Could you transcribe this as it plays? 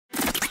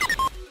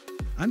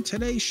On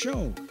today's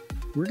show,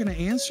 we're going to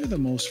answer the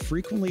most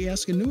frequently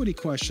asked annuity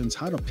questions,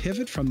 how to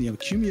pivot from the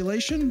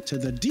accumulation to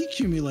the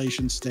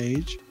decumulation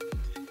stage,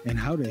 and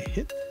how to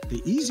hit the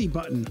easy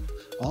button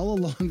all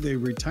along the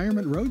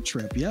retirement road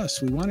trip.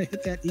 Yes, we want to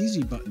hit that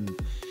easy button.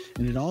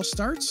 And it all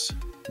starts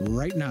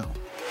right now.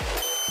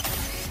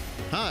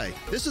 Hi,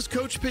 this is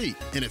Coach Pete,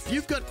 and if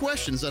you've got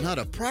questions on how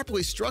to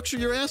properly structure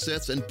your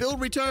assets and build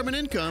retirement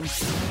income,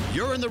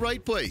 you're in the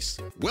right place.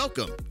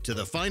 Welcome to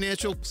the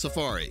Financial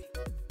Safari.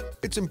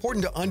 It's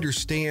important to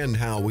understand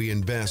how we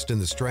invest in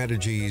the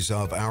strategies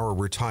of our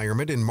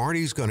retirement, and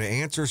Marty's going to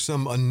answer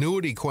some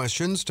annuity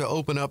questions to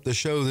open up the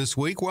show this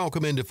week.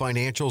 Welcome into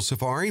Financial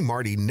Safari.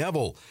 Marty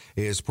Neville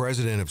is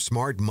president of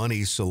Smart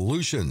Money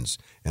Solutions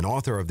and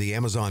author of the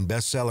Amazon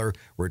bestseller,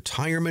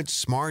 Retirement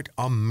Smart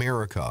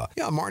America.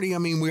 Yeah, Marty, I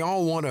mean, we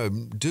all want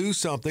to do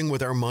something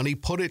with our money,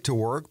 put it to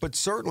work, but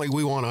certainly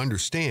we want to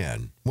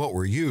understand what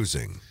we're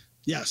using.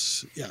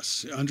 Yes.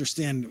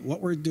 Understand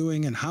what we're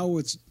doing and how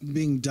it's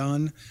being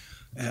done,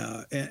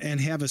 and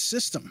have a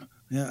system.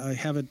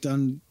 Have it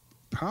done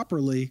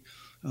properly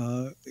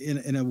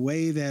in a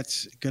way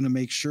that's going to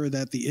make sure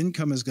that the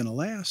income is going to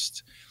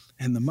last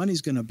and the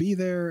money's going to be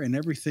there and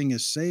everything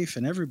is safe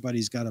and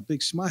everybody's got a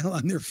big smile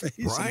on their face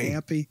and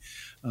happy,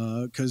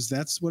 because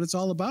that's what it's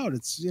all about.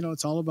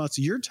 It's all about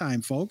your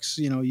time, folks.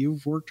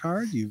 You've worked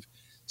hard, you've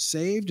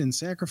saved and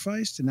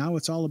sacrificed, and now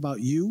it's all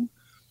about you.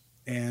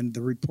 And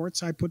the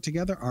reports I put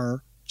together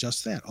are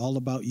just that, all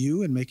about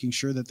you and making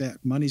sure that that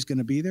money's going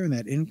to be there and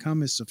that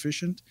income is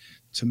sufficient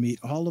to meet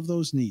all of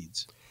those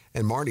needs.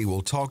 And Marty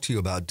will talk to you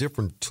about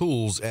different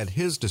tools at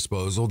his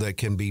disposal that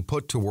can be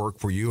put to work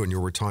for you in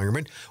your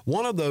retirement.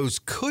 One of those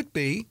could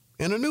be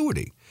an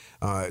annuity.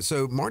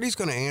 So Marty's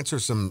going to answer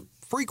some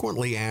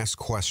frequently asked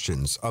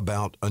questions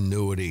about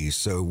annuities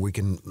so we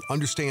can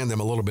understand them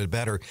a little bit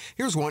better.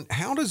 Here's one.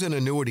 How does an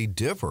annuity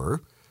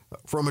differ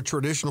from a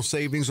traditional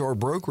savings or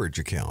brokerage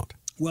account?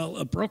 Well,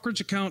 a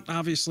brokerage account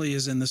obviously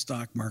is in the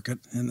stock market,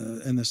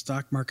 and the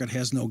stock market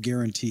has no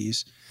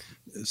guarantees.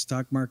 The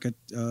stock market,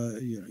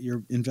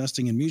 you're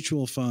investing in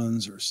mutual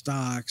funds or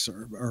stocks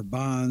or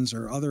bonds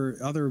or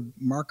other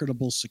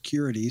marketable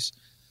securities,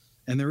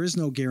 and there is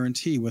no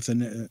guarantee with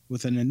an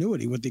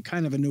annuity. With the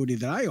kind of annuity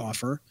that I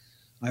offer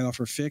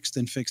fixed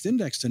and fixed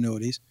indexed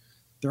annuities.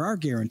 There are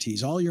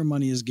guarantees. All your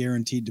money is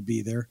guaranteed to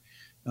be there.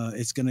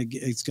 It's going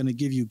to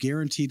give you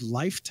guaranteed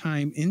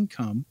lifetime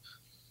income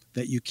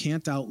that you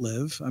can't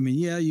outlive. I mean,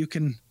 yeah, you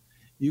can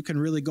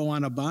really go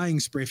on a buying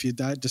spree if you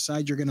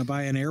decide you're going to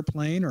buy an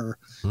airplane or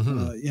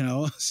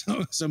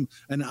an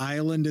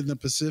island in the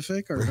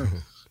Pacific or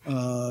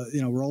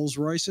Rolls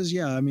Royces.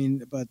 Yeah, I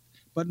mean, but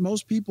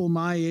most people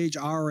my age,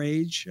 our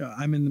age,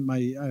 I'm in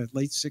my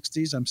late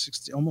 60s. I'm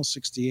almost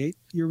 68.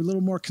 You're a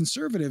little more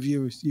conservative.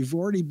 You've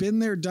already been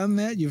there, done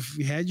that. You've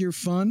had your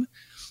fun.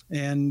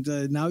 And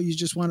now you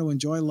just want to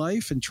enjoy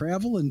life and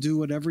travel and do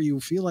whatever you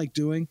feel like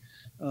doing.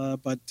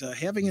 But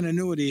having an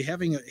annuity,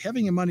 having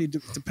a money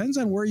depends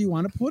on where you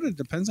want to put it.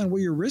 Depends on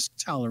where your risk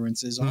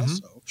tolerance is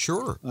also.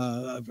 Sure.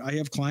 I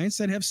have clients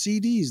that have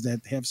CDs that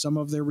have some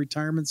of their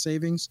retirement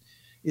savings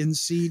in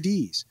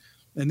CDs.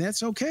 And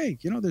that's okay.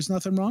 There's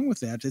nothing wrong with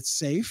that. It's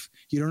safe.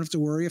 You don't have to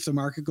worry if the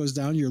market goes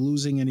down, you're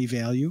losing any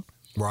value.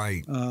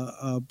 Right.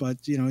 But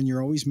and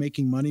you're always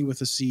making money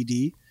with a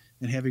CD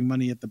and having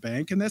money at the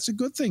bank. And that's a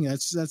good thing.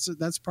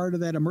 That's part of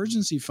that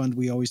emergency fund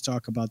we always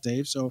talk about,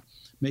 Dave. So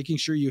making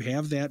sure you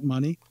have that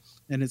money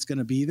and it's going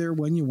to be there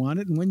when you want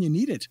it and when you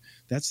need it.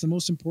 That's the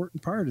most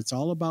important part. It's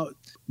all about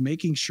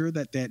making sure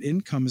that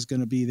income is going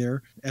to be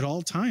there at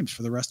all times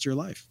for the rest of your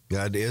life.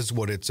 That is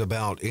what it's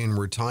about in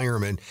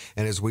retirement.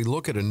 And as we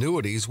look at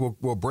annuities,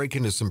 we'll break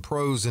into some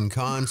pros and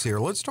cons here.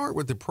 Let's start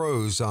with the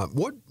pros.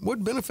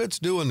 What benefits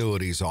do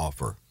annuities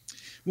offer?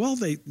 Well,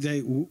 they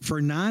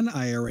for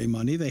non-IRA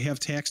money, they have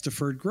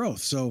tax-deferred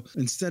growth. So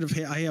instead of,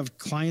 I have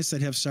clients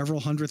that have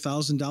several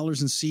 $100,000 in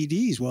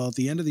CDs. Well, at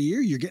the end of the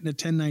year, you're getting a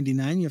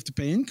 1099. You have to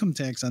pay income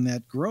tax on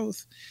that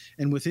growth.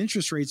 And with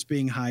interest rates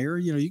being higher,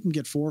 you can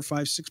get 4,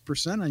 5,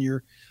 6% on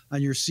your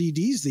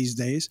CDs these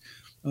days.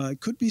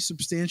 It could be a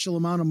substantial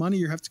amount of money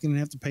you're going to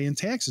have to pay in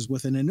taxes.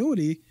 With an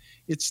annuity,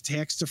 it's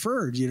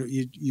tax-deferred.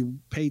 You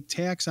pay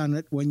tax on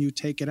it when you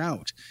take it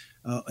out.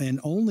 And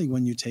only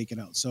when you take it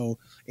out. So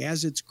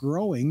as it's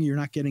growing, you're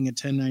not getting a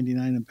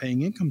 1099 and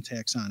paying income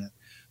tax on it.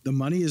 The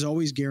money is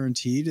always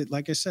guaranteed.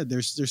 Like I said,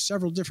 there's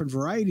several different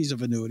varieties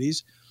of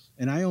annuities,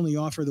 and I only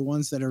offer the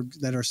ones that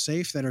are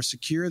safe, that are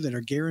secure, that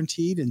are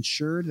guaranteed,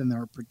 insured, and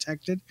are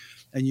protected,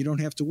 and you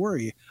don't have to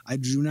worry. I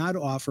do not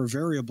offer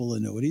variable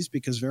annuities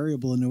because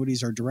variable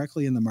annuities are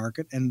directly in the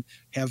market and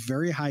have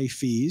very high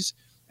fees,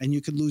 and you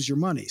could lose your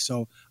money.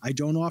 So I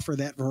don't offer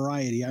that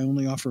variety. I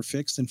only offer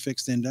fixed and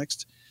fixed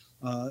indexed.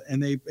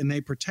 And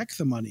they protect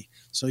the money.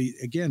 So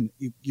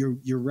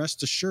you're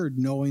rest assured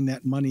knowing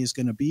that money is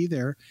going to be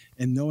there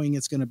and knowing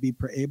it's going to be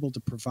able to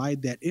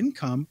provide that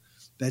income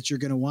that you're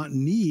going to want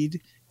and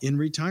need in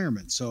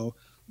retirement. So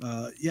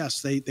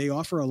yes, they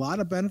offer a lot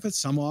of benefits.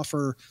 Some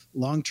offer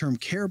long-term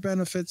care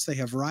benefits. They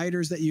have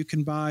riders that you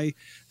can buy.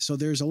 So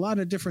there's a lot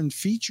of different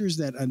features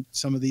that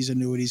some of these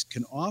annuities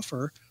can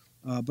offer.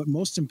 But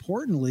most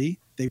importantly,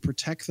 they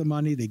protect the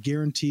money, they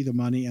guarantee the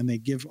money, and they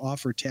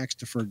offer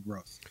tax-deferred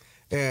growth.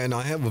 And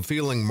I have a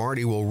feeling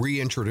Marty will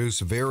reintroduce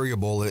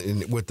variable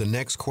with the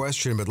next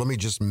question, but let me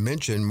just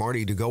mention,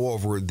 Marty, to go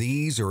over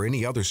these or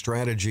any other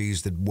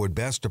strategies that would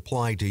best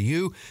apply to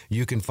you,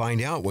 you can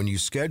find out when you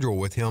schedule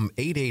with him,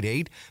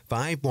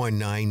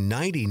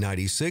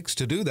 888-519-9096.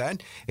 To do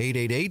that,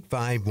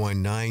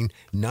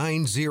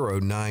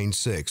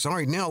 888-519-9096. All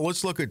right, now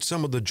let's look at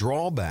some of the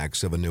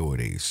drawbacks of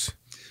annuities.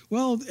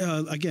 Well,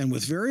 again,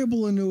 with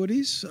variable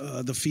annuities,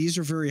 the fees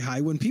are very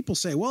high. When people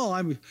say, well,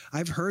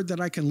 I've heard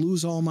that I can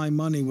lose all my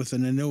money with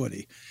an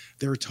annuity,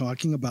 they're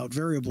talking about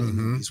variable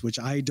annuities, which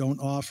I don't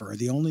offer.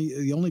 The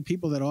only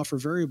people that offer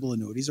variable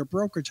annuities are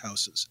brokerage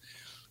houses.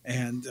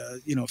 And,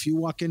 if you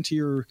walk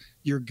into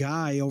your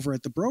guy over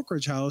at the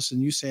brokerage house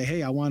and you say,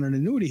 hey, I want an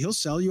annuity, he'll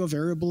sell you a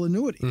variable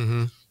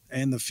annuity.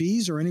 And the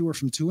fees are anywhere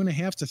from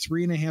 2.5% to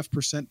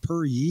 3.5%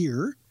 per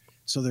year.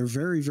 So they're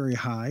very, very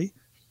high.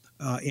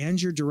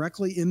 And you're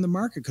directly in the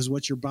market, because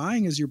what you're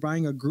buying is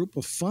a group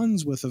of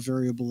funds with a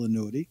variable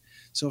annuity.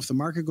 So if the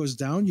market goes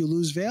down, you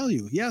lose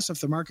value. Yes,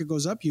 if the market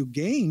goes up, you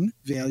gain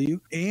value.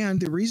 And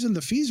the reason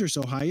the fees are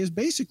so high is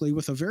basically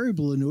with a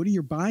variable annuity,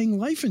 you're buying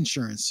life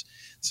insurance.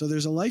 So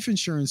there's a life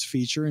insurance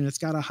feature, and it's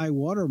got a high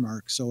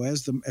watermark. So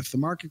if the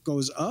market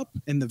goes up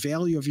and the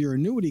value of your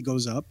annuity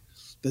goes up,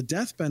 the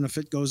death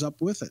benefit goes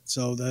up with it.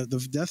 So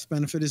the death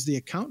benefit is the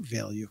account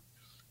value.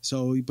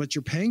 So, but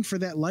you're paying for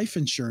that life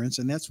insurance,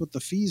 and that's what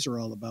the fees are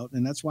all about.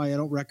 And that's why I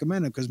don't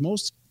recommend it, because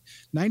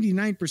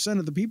 99%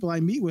 of the people I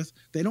meet with,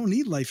 they don't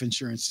need life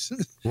insurance.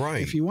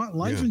 Right. If you want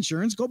life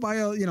insurance, go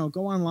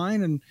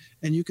online and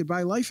you could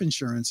buy life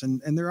insurance.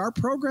 And there are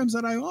programs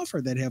that I offer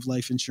that have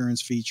life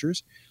insurance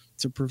features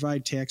to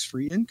provide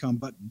tax-free income.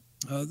 But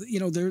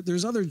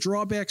there's other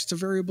drawbacks to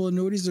variable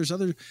annuities.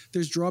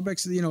 There's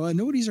drawbacks.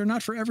 Annuities are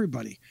not for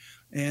everybody.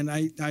 And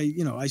I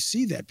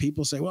see that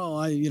people say, well,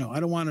 I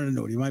don't want an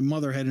annuity. My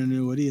mother had an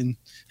annuity and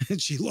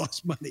she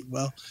lost money.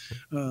 Well,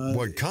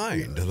 what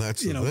kind?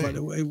 That's the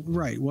thing. But,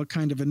 right. What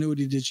kind of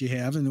annuity did she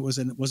have? And was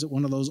it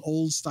one of those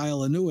old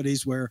style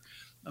annuities where,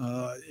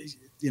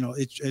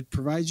 it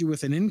provides you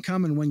with an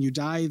income, and when you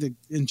die, the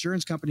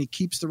insurance company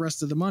keeps the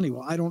rest of the money?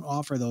 Well, I don't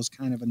offer those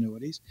kind of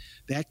annuities.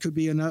 That could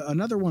be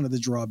another one of the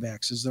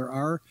drawbacks, is there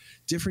are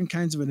different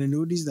kinds of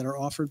annuities that are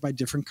offered by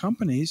different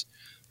companies.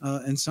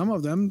 And some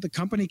of them, the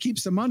company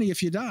keeps the money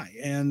if you die,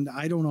 and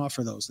I don't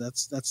offer those.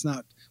 That's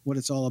not what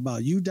it's all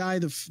about. You die,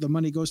 the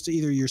money goes to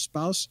either your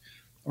spouse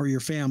or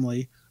your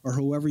family or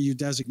whoever you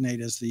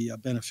designate as the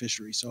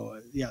beneficiary. So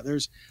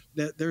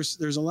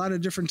there's a lot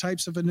of different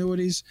types of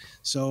annuities.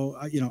 So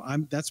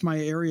that's my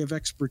area of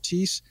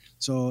expertise.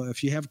 So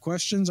if you have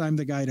questions, I'm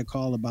the guy to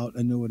call about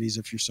annuities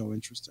if you're so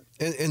interested.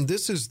 And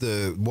this is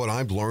what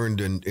I've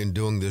learned in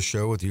doing this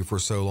show with you for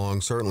so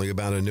long, certainly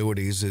about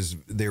annuities, is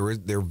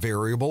they're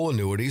variable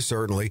annuities,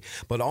 certainly,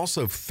 but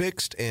also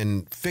fixed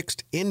and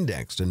fixed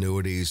indexed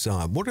annuities.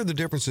 What are the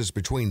differences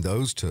between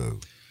those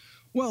two?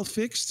 Well,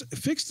 fixed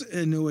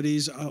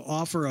annuities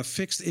offer a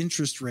fixed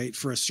interest rate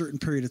for a certain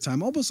period of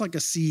time, almost like a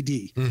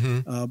CD,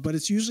 but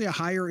it's usually a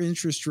higher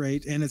interest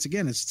rate, and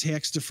it's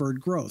tax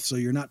deferred growth. So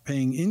you're not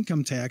paying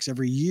income tax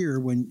every year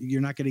when you're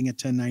not getting a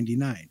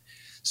 1099.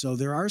 So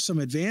there are some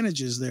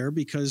advantages there,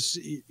 because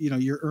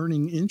you're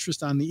earning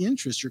interest on the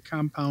interest, you're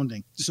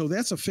compounding. So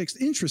that's a fixed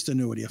interest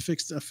annuity. A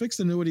fixed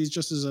annuity is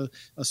just as a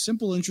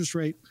simple interest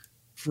rate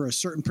for a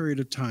certain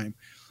period of time.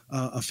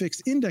 A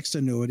fixed indexed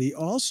annuity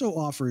also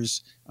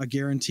offers a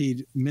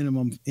guaranteed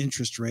minimum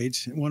interest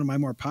rate. One of my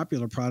more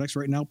popular products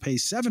right now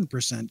pays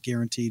 7%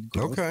 guaranteed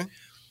growth. Okay.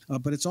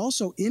 But it's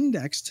also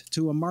indexed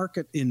to a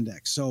market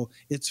index. So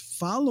it's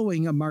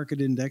following a market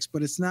index,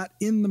 but it's not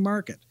in the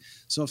market.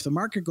 So if the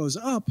market goes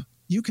up,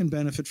 you can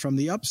benefit from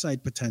the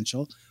upside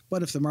potential.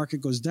 But if the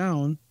market goes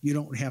down, you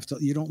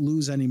don't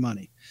lose any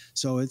money.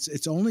 So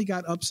it's only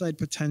got upside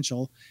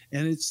potential,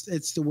 and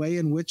it's the way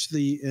in which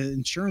the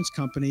insurance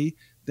company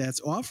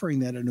that's offering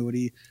that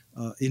annuity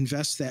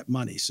invests that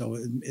money. So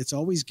it's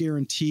always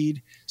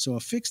guaranteed. So a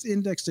fixed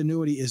indexed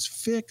annuity is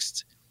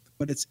fixed,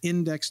 but it's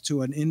indexed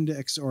to an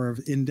index or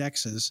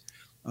indexes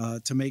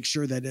to make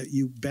sure that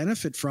you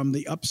benefit from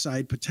the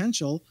upside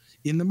potential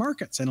in the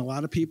markets. And a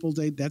lot of people,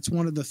 that's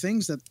one of the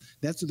things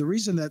that's the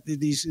reason that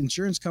these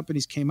insurance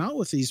companies came out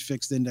with these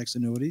fixed index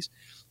annuities,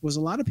 was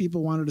a lot of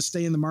people wanted to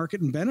stay in the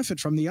market and benefit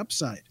from the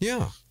upside.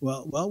 Yeah.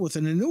 Well, with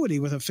an annuity,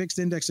 with a fixed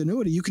index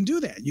annuity, you can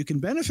do that. You can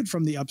benefit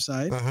from the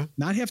upside,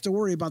 not have to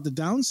worry about the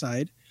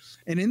downside.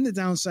 And in the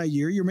downside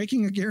year, you're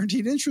making a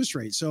guaranteed interest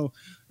rate. So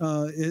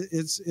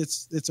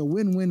it's a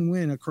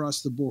win-win-win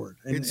across the board.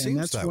 And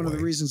that's one of the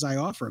reasons I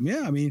offer them.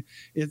 Yeah, I mean,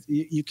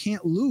 you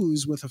can't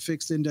lose with a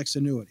fixed index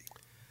annuity.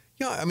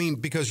 Yeah, I mean,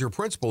 because your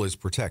principal is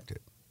protected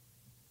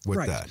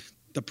with that.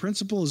 The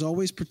principal is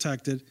always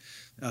protected.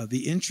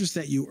 The interest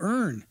that you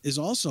earn is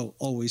also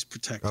always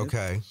protected.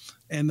 Okay.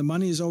 And the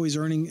money is always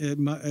earning.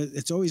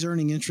 It's always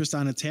earning interest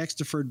on a tax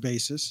deferred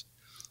basis.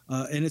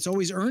 And it's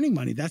always earning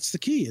money. That's the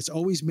key. It's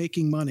always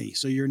making money.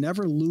 So you're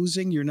never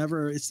losing.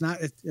 It's not,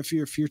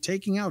 if you're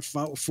taking out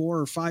 4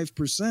 or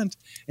 5%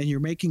 and you're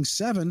making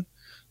 7%,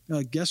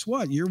 guess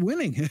what? You're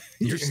winning.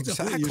 You're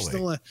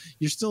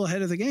still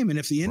ahead of the game. And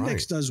if the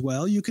index does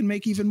well, you can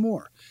make even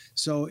more.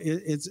 So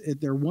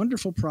they're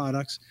wonderful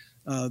products.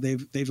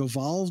 They've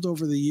evolved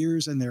over the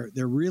years, and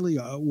they're really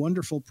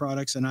wonderful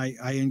products. And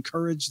I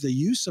encourage the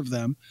use of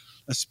them,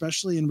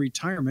 especially in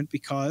retirement,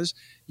 because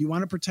you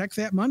want to protect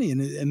that money,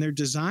 and they're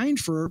designed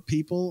for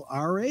people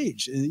our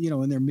age,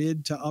 in their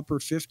mid to upper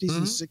 50s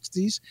and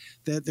 60s,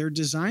 that they're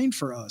designed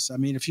for us. I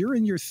mean, if you're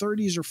in your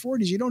 30s or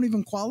 40s, you don't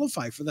even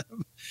qualify for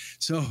them.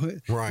 So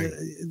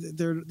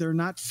they're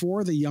not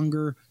for the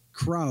younger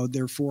crowd.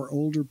 They're for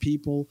older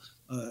people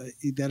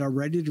that are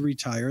ready to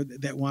retire,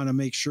 that want to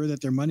make sure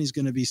that their money's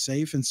going to be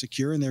safe and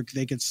secure, and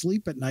they can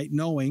sleep at night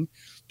knowing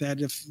that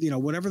if,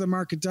 whatever the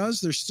market does,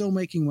 they're still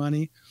making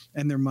money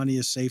and their money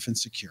is safe and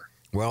secure.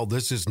 Well,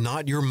 this is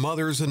not your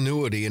mother's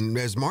annuity. And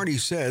as Marty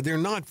said, they're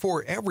not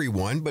for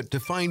everyone. But to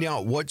find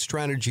out what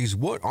strategies,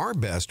 what are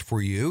best for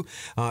you,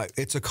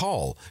 it's a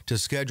call to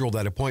schedule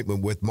that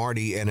appointment with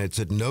Marty. And it's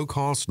at no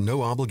cost,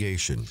 no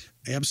obligation.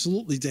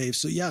 Absolutely, Dave.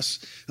 So, yes,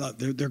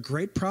 they're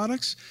great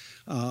products.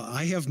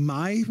 I have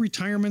my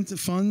retirement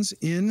funds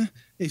in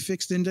a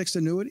fixed index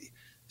annuity.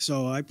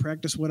 So I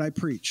practice what I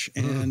preach,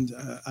 and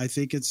I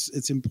think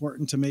it's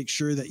important to make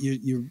sure that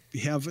you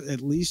have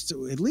at least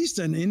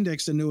an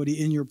indexed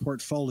annuity in your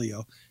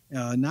portfolio.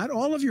 Not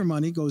all of your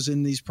money goes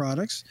in these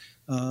products,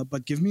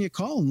 but give me a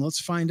call and let's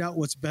find out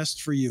what's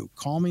best for you.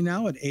 Call me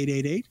now at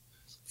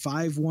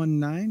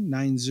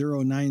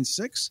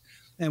 888-519-9096,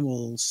 and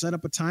we'll set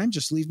up a time.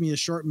 Just leave me a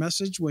short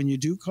message when you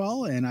do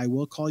call, and I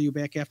will call you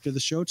back after the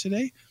show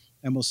today,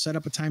 and we'll set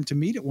up a time to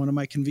meet at one of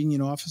my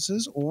convenient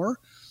offices, or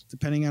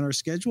depending on our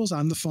schedules,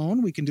 on the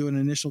phone. We can do an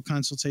initial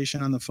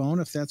consultation on the phone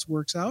if that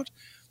works out.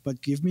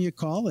 But give me a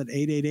call at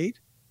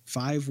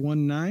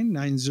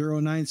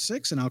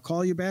 888-519-9096, and I'll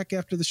call you back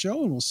after the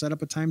show, and we'll set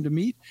up a time to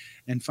meet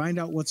and find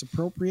out what's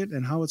appropriate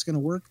and how it's going to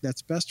work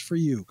that's best for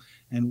you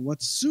and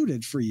what's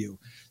suited for you.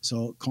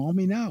 So call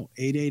me now,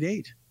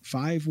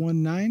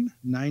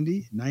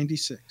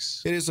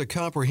 888-519-9096. It is a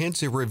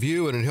comprehensive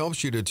review, and it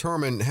helps you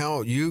determine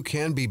how you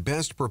can be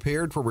best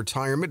prepared for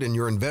retirement and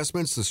your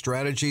investments, the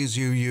strategies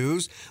you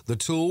use, the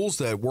tools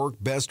that work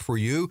best for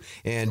you,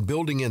 and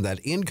building in that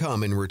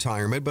income in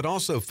retirement, but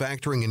also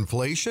factoring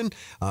inflation,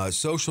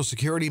 Social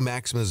Security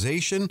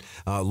maximization,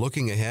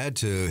 looking ahead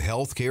to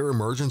health care,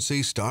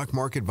 emergency, stock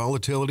market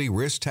volatility,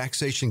 risk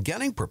taxation,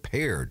 getting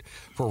prepared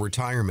for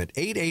retirement.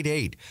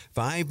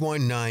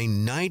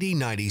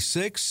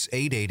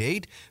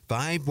 888-519-9096,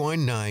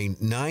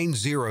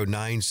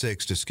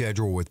 888-519-9096 to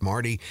schedule with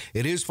Marty.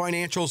 It is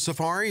Financial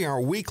Safari,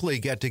 our weekly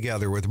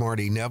get-together with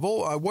Marty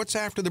Neville. What's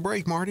after the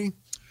break, Marty?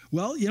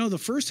 Well, the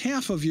first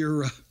half of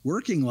your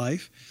working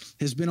life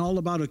has been all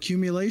about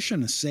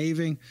accumulation,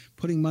 saving,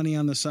 putting money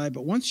on the side.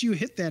 But once you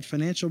hit that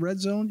financial red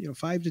zone,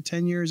 5 to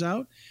 10 years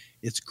out,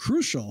 it's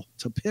crucial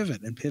to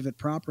pivot and pivot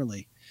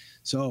properly.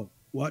 So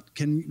what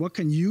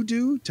can you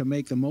do to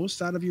make the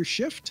most out of your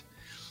shift?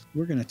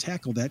 We're going to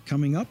tackle that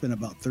coming up in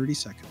about 30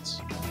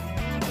 seconds.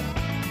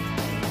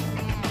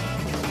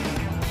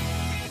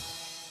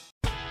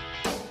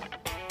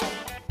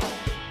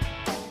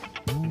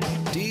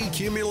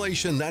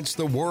 Decumulation, that's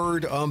the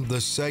word of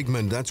the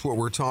segment. That's what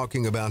we're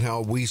talking about,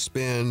 how we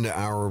spend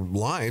our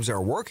lives,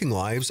 our working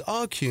lives,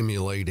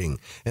 accumulating.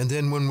 And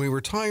then when we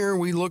retire,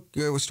 we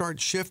start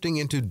shifting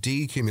into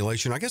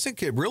decumulation. I guess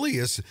it really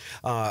is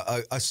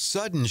a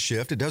sudden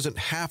shift. It doesn't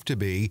have to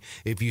be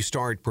if you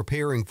start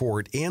preparing for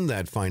it in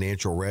that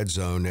financial red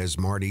zone, as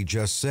Marty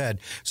just said.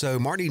 So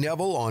Marty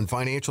Neville on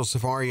Financial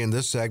Safari in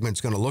this segment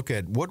is going to look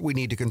at what we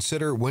need to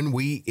consider when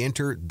we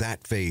enter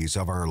that phase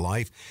of our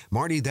life.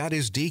 Marty, that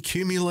is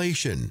decumulation.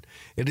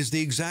 It is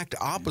the exact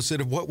opposite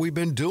of what we've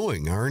been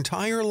doing our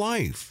entire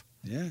life.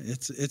 Yeah,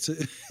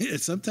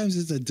 sometimes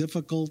it's a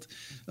difficult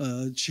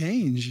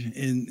change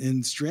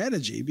in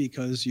strategy,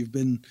 because you've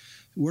been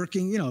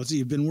working,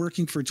 you've been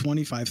working for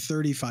 25,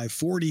 35,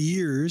 40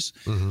 years,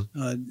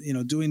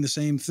 doing the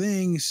same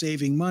thing,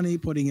 saving money,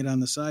 putting it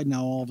on the side.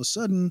 Now, all of a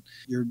sudden,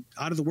 you're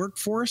out of the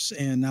workforce,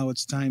 and now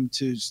it's time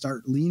to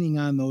start leaning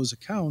on those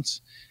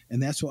accounts.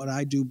 And that's what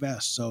I do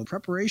best. So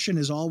preparation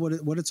is all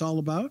what it's all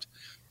about.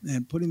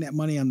 And putting that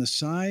money on the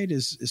side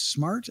is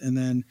smart. And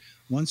then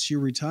once you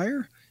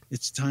retire,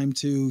 it's time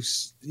to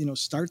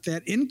start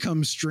that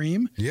income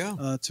stream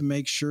to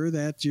make sure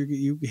that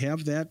you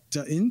have that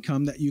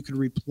income that you can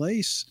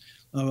replace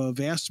a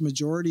vast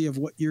majority of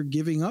what you're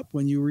giving up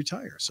when you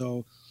retire.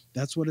 So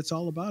that's what it's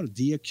all about,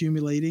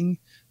 deaccumulating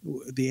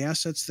the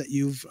assets that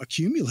you've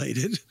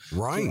accumulated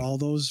right.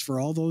 for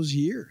all those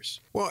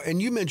years. Well,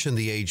 and you mentioned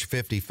the age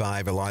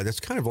 55 a lot. That's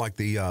kind of like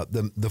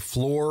the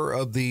floor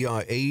of the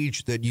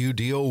age that you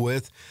deal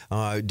with.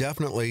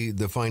 Definitely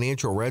the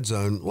financial red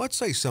zone. Let's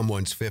say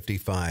someone's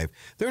 55.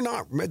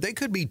 They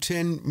could be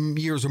 10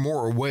 years or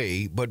more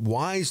away, but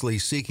wisely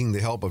seeking the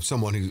help of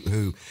someone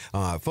who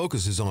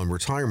focuses on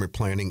retirement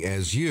planning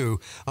as you.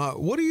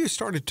 What do you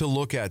started to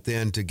look at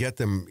then to get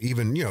them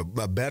even,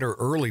 better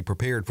early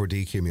prepared for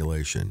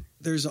decumulation?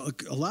 There's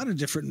a lot of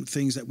different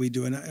things that we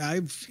do. And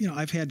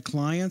I've had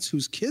clients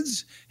whose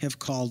kids have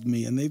called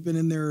me and they've been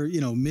in their,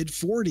 mid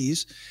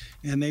 40s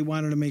and they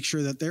wanted to make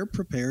sure that they're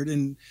prepared.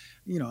 And,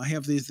 I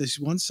have this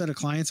one set of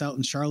clients out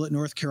in Charlotte,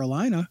 North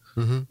Carolina,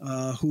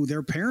 who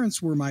their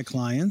parents were my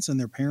clients and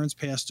their parents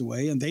passed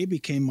away and they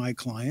became my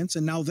clients.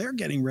 And now they're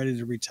getting ready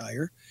to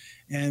retire.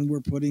 And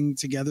we're putting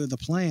together the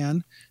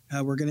plan.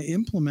 We're going to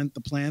implement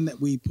the plan that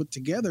we put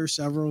together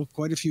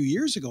quite a few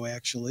years ago,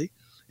 actually,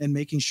 and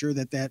making sure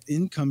that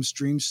income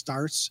stream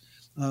starts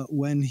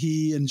when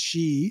he and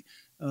she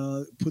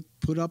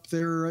put up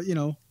their,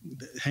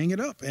 hang it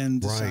up and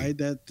decide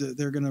that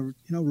they're going to,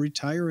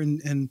 retire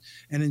and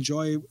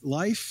enjoy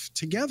life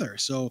together.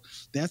 So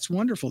that's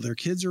wonderful. Their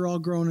kids are all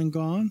grown and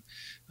gone.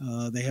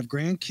 They have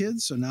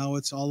grandkids. So now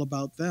it's all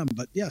about them.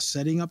 But yes,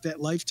 setting up that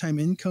lifetime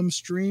income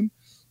stream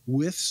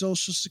with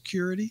Social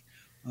Security,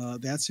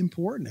 that's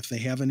important. If they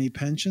have any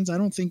pensions, I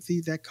don't think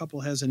that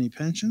couple has any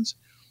pensions.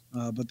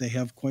 But they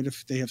have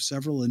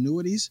several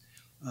annuities.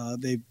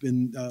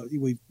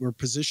 We're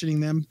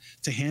positioning them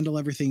to handle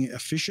everything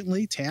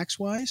efficiently tax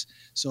wise,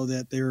 so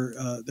that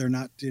they're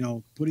not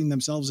putting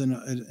themselves in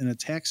a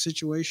tax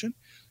situation.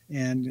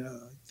 And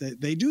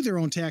they do their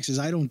own taxes.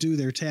 I don't do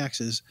their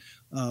taxes.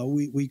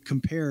 We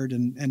compared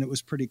and it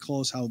was pretty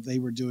close how they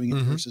were doing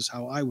it versus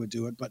how I would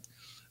do it. But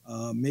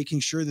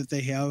making sure that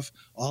they have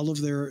all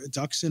of their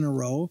ducks in a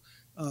row.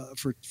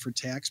 For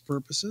tax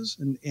purposes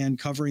and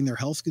covering their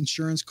health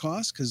insurance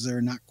costs because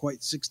they're not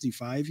quite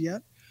 65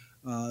 yet.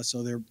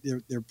 So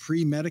they're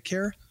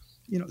pre-Medicare.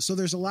 So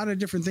there's a lot of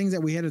different things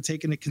that we had to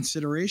take into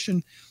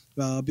consideration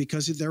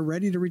because they're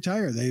ready to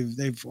retire.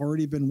 They've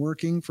already been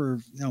working for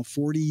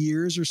 40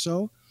 years or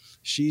so.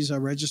 She's a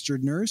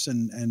registered nurse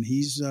and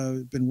he's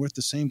been with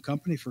the same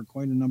company for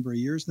quite a number of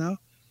years now.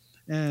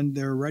 And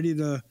they're ready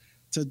to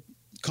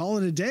call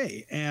it a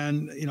day.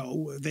 And,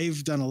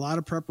 they've done a lot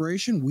of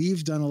preparation.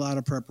 We've done a lot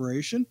of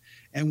preparation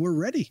and we're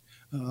ready.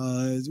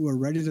 We're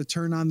ready to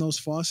turn on those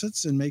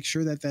faucets and make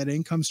sure that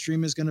income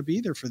stream is going to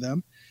be there for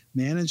them.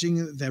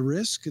 Managing the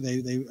risk.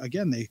 They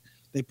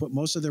put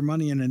most of their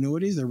money in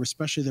annuities,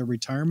 especially their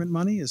retirement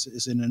money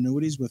is in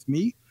annuities with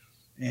me.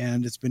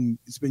 And it's been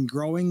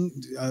growing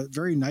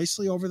very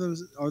nicely over the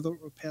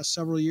past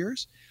several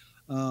years.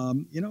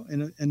 And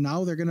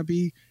now they're going to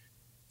be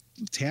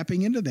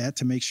tapping into that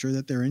to make sure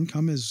that their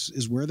income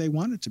is where they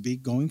want it to be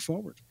going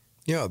forward.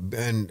 Yeah,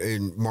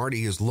 and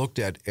Marty has looked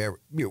at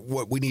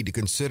what we need to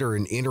consider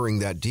in entering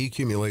that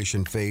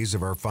decumulation phase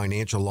of our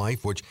financial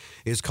life, which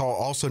is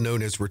also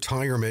known as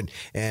retirement,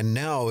 and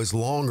now is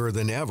longer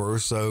than ever,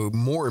 so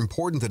more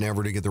important than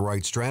ever to get the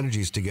right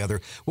strategies together.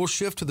 We'll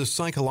shift to the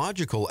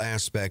psychological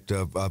aspect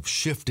of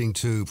shifting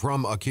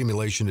from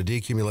accumulation to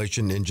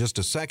decumulation in just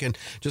a second,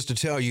 just to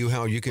tell you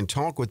how you can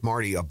talk with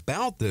Marty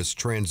about this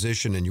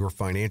transition in your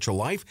financial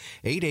life.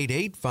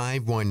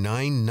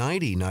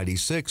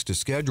 888-519-9096 to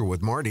schedule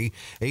with Marty.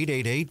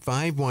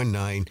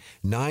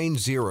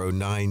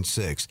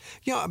 888-519-9096.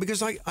 Yeah,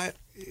 because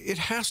it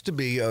has to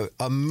be a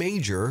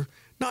major,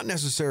 not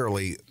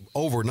necessarily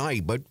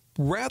overnight, but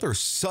rather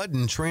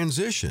sudden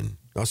transition,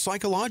 a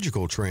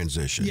psychological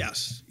transition.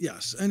 Yes.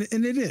 And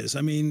it is.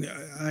 I mean,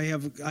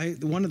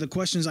 one of the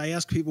questions I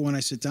ask people when I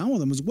sit down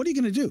with them is, what are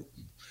you going to do?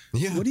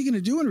 Yeah. What are you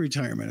going to do in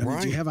retirement? I mean,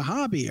 do you have a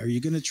hobby? Are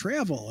you going to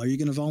travel? Are you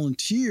going to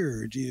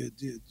volunteer? Are you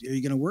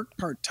going to work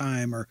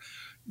part-time or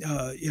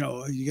are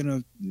you going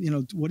to,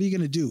 what are you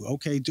going to do?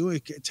 Okay,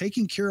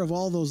 taking care of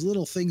all those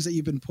little things that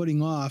you've been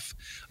putting off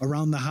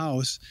around the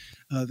house.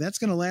 That's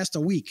going to last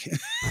a week,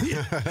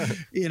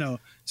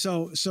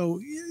 So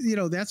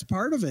that's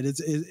part of it.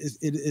 It's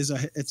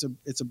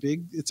a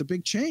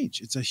big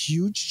change. It's a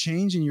huge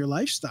change in your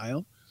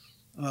lifestyle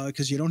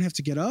because you don't have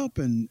to get up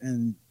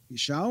and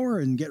shower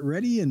and get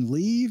ready and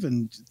leave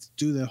and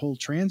do the whole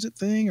transit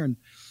thing or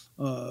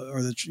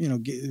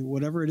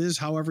whatever it is.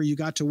 However you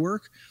got to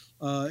work.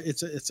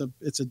 It's a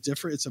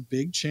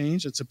big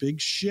change. It's a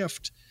big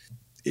shift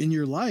in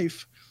your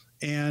life,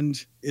 and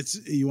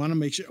you want to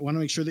make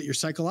sure that you're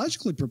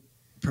psychologically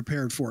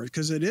prepared for it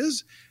because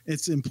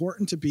it's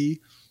important to be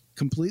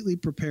completely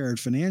prepared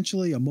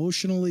financially,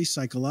 emotionally,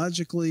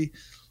 psychologically,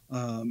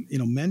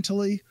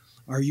 mentally.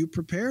 Are you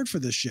prepared for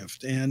the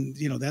shift? And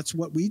that's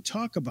what we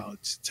talk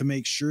about to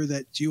make sure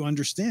that you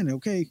understand.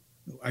 Okay,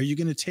 are you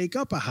going to take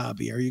up a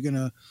hobby? Are you going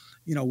to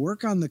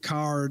work on the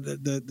car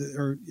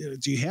or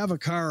do you have a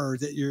car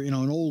that you're, an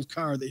old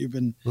car that you've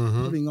been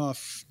putting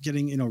off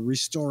getting,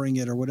 restoring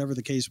it or whatever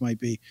the case might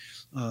be.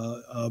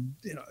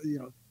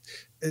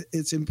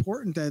 it's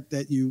important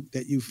that you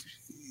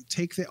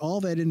take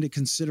all that into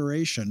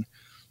consideration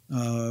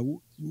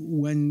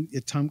when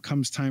it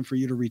comes time for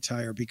you to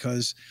retire,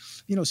 because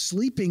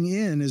sleeping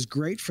in is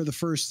great for the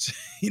first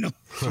few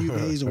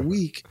days a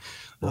week,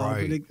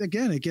 right. But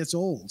it gets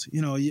old,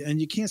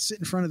 and you can't sit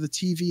in front of the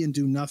TV and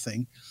do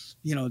nothing.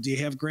 Do you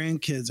have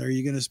grandkids? Are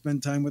you going to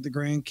spend time with the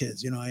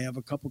grandkids? I have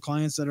a couple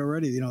clients that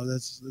already,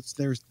 that's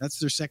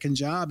their second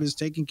job, is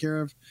taking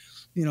care of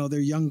their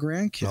young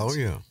grandkids. Oh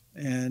yeah.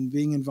 And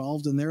being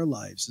involved in their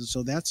lives. And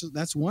so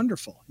that's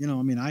wonderful.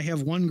 I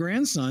have one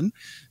grandson,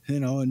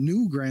 a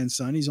new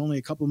grandson. He's only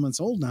a couple of months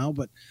old now,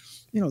 but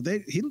he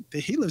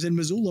lives in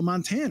Missoula,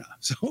 Montana.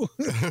 So, Well,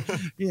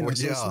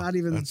 so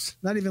it's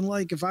not even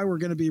like if I were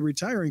going to be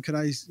retiring, could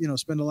I,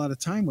 spend a lot of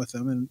time with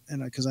him,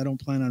 and because I don't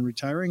plan on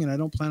retiring and I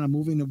don't plan on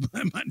moving to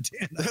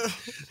Montana.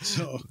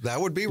 So that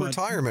would be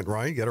retirement,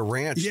 right? You got a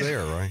ranch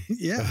there, right?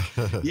 Yeah.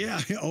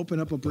 Yeah. Open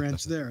up a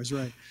branch there is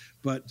right.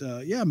 But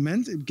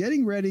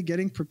getting ready,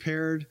 getting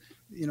prepared,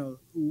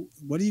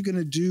 what are you going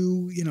to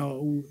do?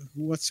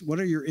 What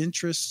are your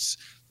interests?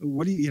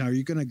 What are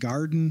you going to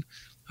garden?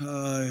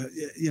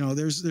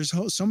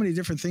 There's so many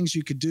different things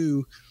you could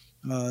do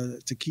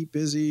to keep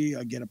busy,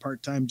 get a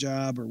part-time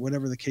job or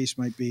whatever the case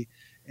might be.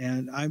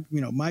 And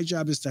my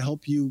job is to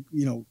help you,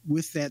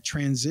 with that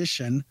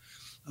transition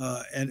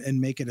and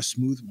make it a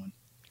smooth one.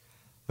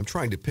 I'm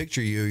trying to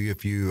picture you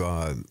if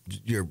you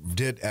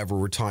did ever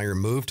retire,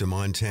 move to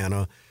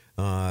Montana,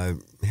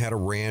 had a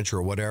ranch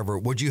or whatever.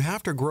 Would you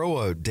have to grow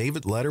a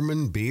David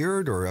Letterman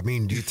beard, or do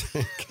you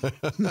think?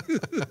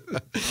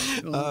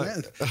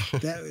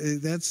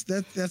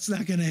 That's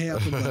not going to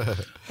happen.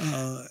 But,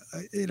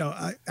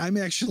 I'm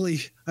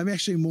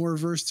actually more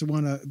averse to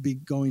want to be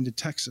going to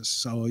Texas.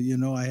 So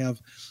I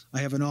have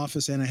an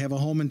office and I have a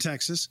home in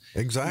Texas.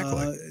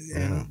 Exactly.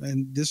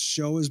 And this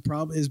show is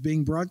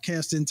being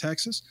broadcast in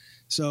Texas.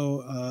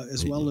 So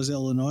as well as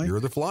Illinois. You're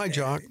the fly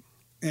jock.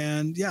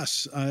 And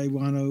yes, I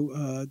want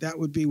to, that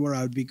would be where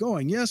I would be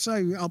going. Yes,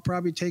 I'll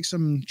probably take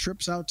some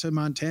trips out to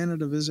Montana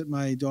to visit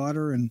my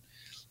daughter and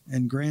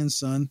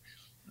grandson.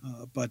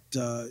 But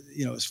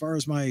as far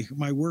as my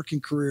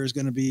working career is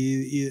going to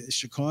be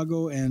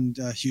Chicago and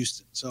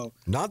Houston. So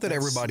not that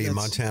everybody in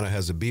Montana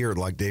has a beard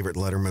like David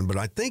Letterman, but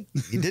I think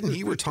didn't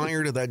he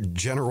retire to that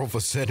general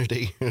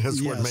vicinity?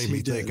 That's what made me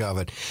think of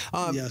it.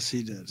 Yes,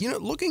 he did.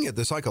 Looking at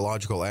the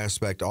psychological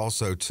aspect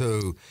also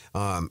too,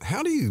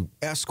 how do you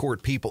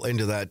escort people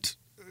into that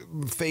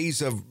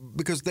phase of,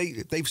 because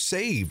they've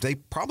saved, they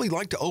probably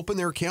like to open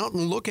their account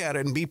and look at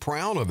it and be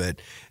proud of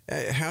it.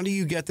 How do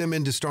you get them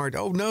in to start?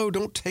 Oh no,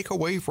 don't take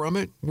away from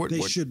it.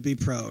 They should be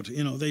proud.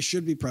 They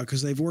should be proud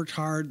because they've worked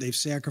hard, they've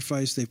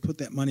sacrificed, they've put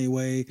that money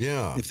away.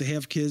 Yeah. If they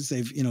have kids,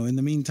 they've in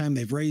the meantime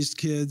they've raised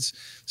kids,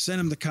 sent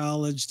them to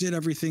college, did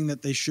everything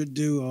that they should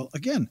do.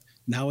 Again,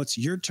 now it's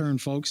your turn,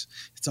 folks.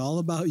 It's all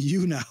about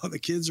you now. The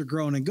kids are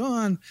grown and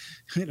gone.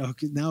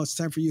 Now it's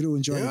time for you to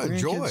enjoy the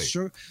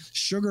grandkids.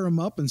 Sugar them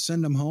up and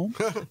send them home.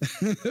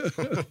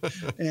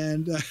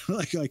 And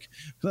like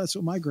that's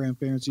what my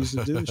grandparents used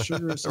to do: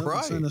 sugar us up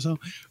and send us home.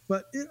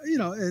 But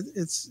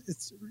it's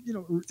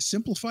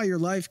simplify your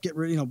life. Get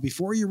rid.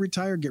 Before you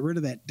retire, get rid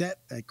of that debt,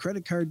 that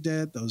credit card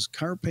debt, those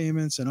car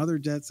payments, and other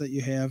debts that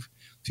you have.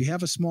 If you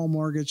have a small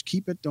mortgage,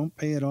 keep it. Don't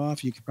pay it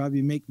off. You could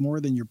probably make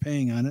more than you're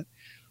paying on it,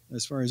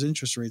 as far as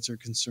interest rates are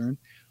concerned.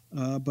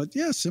 But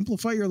yeah,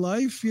 simplify your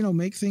life,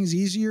 make things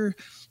easier.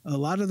 A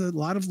lot of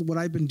what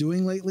I've been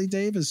doing lately,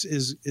 Dave,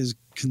 is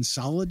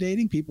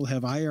consolidating. People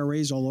have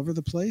IRAs all over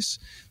the place,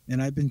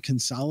 and I've been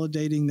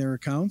consolidating their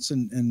accounts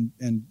and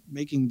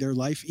making their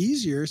life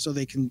easier so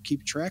they can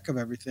keep track of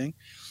everything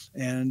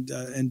and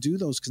do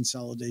those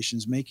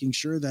consolidations, making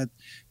sure that,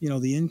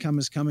 the income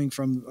is coming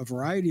from a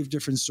variety of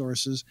different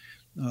sources,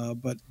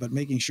 but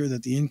making sure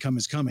that the income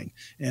is coming.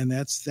 And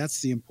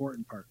that's the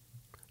important part.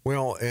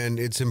 Well, and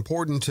it's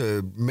important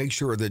to make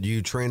sure that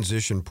you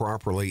transition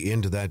properly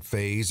into that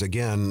phase,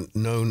 again,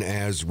 known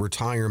as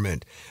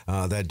retirement,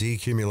 that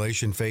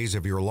decumulation phase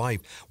of your life.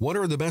 What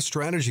are the best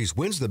strategies?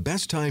 When's the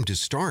best time to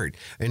start?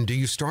 And do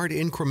you start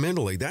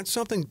incrementally? That's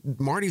something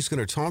Marty's going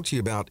to talk to you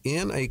about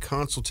in a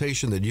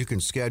consultation that you can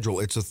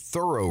schedule. It's a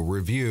thorough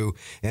review,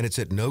 and it's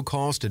at no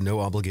cost and no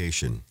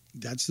obligation.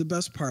 That's the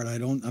best part.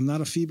 I'm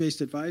not a fee-based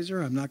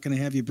advisor. I'm not going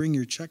to have you bring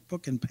your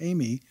checkbook and pay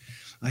me.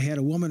 I had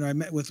a woman I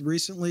met with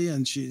recently,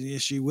 and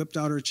she whipped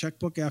out her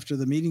checkbook after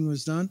the meeting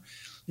was done.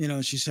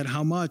 She said,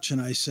 "How much?"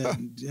 And I said,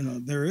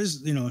 there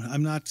is,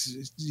 I'm not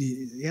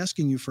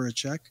asking you for a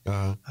check.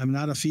 Uh-huh. I'm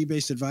not a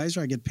fee-based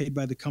advisor. I get paid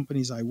by the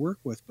companies I work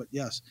with. But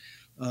yes,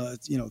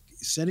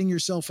 setting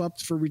yourself up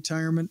for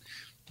retirement,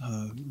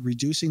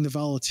 reducing the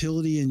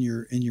volatility in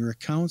your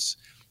accounts,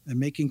 and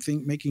making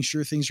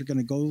sure things are going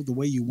to go the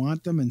way you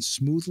want them and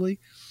smoothly.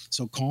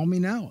 So call me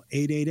now,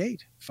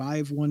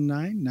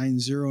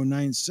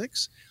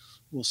 888-519-9096.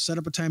 We'll set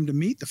up a time to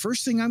meet. The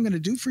first thing I'm going to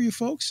do for you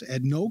folks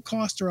at no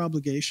cost or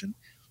obligation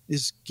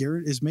is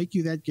make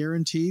you that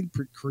guaranteed,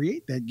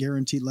 create that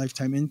guaranteed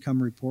lifetime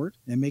income report,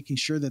 and making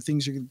sure that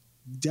things are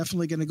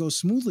definitely going to go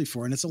smoothly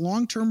for. And it's a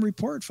long-term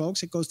report,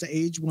 folks. It goes to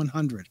age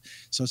 100.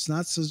 So it's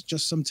not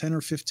just some 10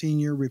 or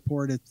 15-year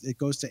report. It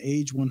goes to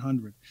age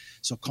 100.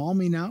 So call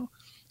me now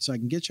so I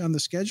can get you on the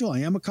schedule. I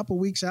am a couple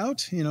weeks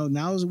out.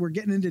 Now as we're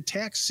getting into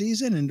tax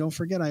season, and don't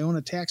forget, I own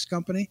a tax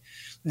company,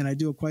 and I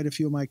do quite a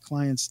few of my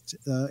clients'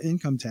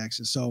 income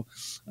taxes. So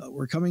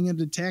we're coming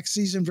into tax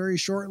season very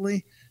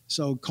shortly.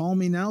 So call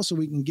me now so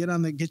we can get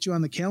you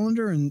on the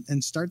calendar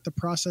and start the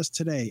process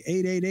today.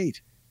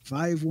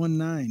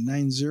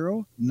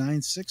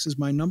 888-519-9096 is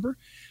my number.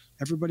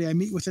 Everybody I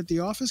meet with at the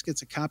office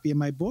gets a copy of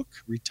my book,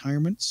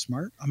 Retirement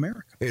Smart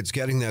America. It's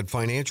getting that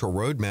financial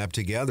roadmap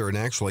together. And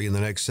actually, in the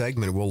next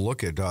segment, we'll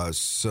look at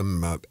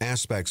some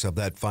aspects of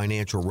that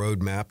financial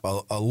roadmap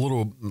a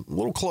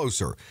little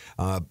closer.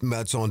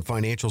 That's on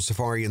Financial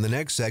Safari in the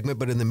next segment.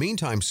 But in the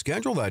meantime,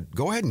 schedule that.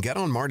 Go ahead and get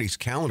on Marty's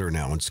calendar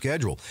now and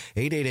schedule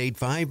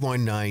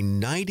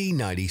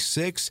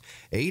 888-519-9096,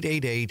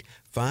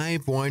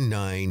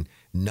 888-519-9096.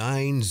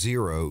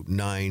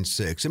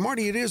 9096. And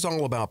Marty, it is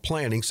all about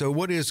planning. So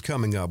what is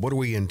coming up? What are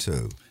we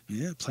into?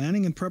 Yeah,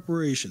 planning and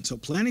preparation. So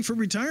planning for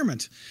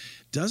retirement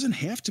doesn't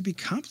have to be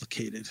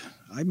complicated.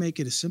 I make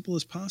it as simple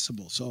as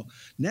possible. So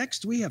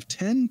next we have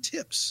 10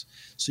 tips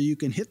so you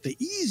can hit the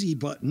easy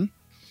button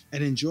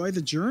and enjoy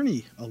the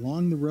journey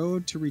along the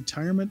road to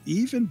retirement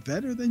even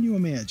better than you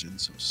imagine.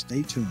 So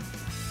stay tuned.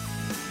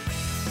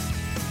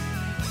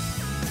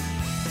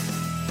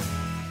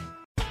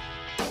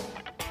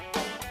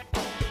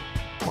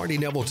 Marty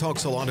Neville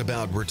talks a lot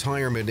about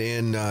retirement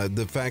and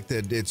the fact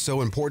that it's so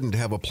important to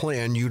have a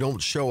plan. You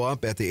don't show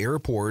up at the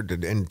airport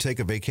and take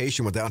a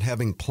vacation without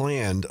having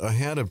planned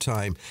ahead of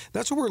time.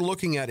 That's what we're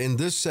looking at in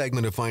this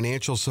segment of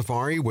Financial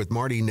Safari with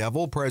Marty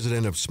Neville,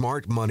 president of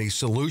Smart Money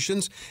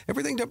Solutions.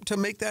 Everything to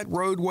make that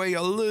roadway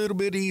a little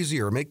bit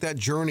easier, make that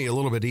journey a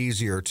little bit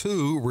easier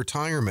to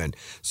retirement.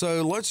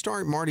 So let's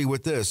start, Marty,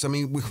 with this. I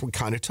mean, we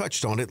kind of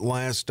touched on it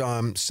last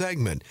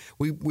segment.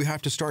 We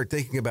have to start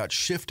thinking about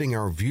shifting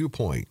our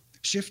viewpoint.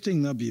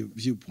 Shifting the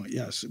viewpoint,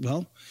 yes.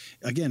 Well,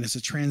 again, it's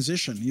a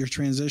transition. You're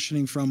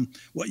transitioning from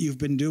what you've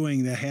been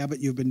doing, the habit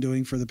you've been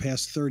doing for the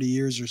past 30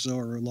 years or so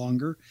or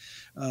longer,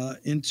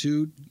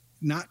 into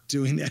not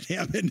doing that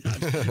habit,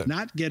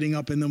 not getting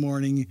up in the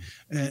morning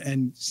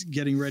and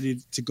getting ready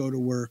to go to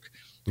work.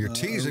 You're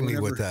teasing me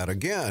with that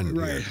again.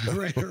 Right,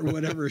 or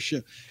whatever.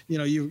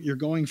 You're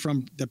going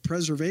from the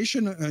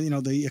preservation,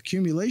 the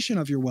accumulation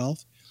of your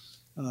wealth,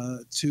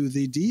 to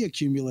the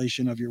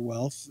deaccumulation of your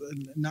wealth,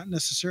 not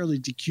necessarily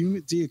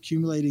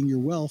deaccumulating your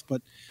wealth,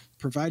 but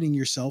providing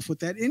yourself with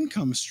that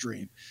income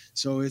stream.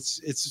 So it's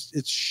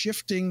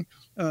shifting,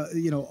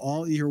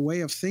 all your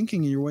way of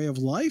thinking and your way of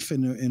life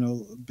in a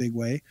big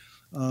way,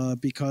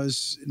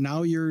 because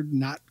now you're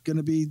not going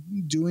to be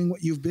doing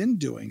what you've been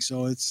doing.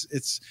 So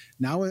it's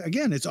now,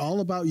 again, it's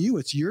all about you.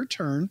 It's your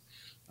turn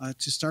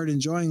to start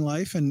enjoying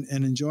life and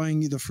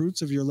enjoying the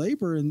fruits of your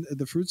labor and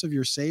the fruits of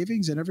your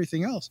savings and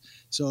everything else.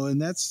 So, and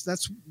that's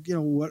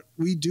what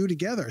we do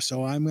together.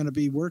 So I'm going to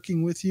be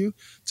working with you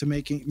to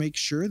make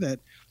sure that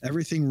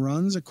everything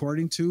runs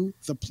according to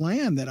the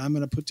plan that I'm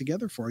going to put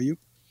together for you.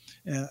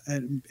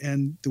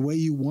 And the way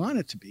you want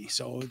it to be.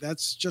 So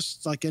that's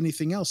just like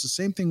anything else. The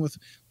same thing with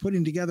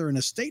putting together an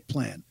estate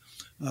plan.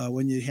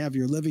 When you have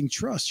your living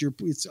trust,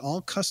 it's all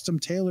custom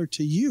tailored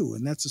to you.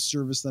 And that's a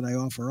service that I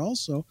offer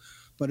also.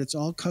 But it's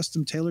all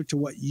custom tailored to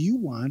what you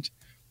want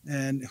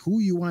and who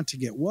you want to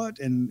get what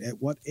and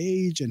at what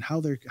age and how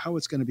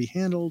it's going to be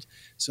handled.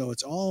 So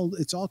it's all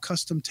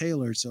custom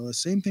tailored. So the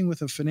same thing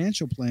with a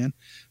financial plan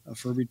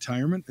for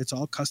retirement. It's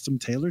all custom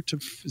tailored to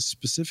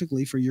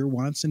specifically for your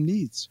wants and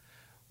needs.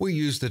 We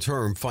use the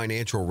term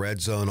financial red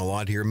zone a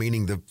lot here,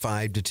 meaning the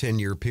 5 to 10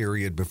 year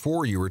period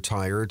before you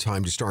retire,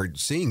 time to start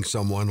seeing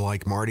someone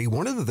like Marty.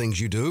 One of the things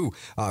you do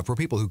for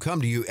people who come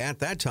to you at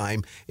that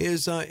time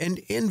is an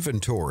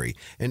inventory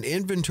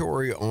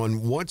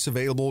on what's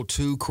available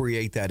to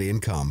create that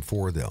income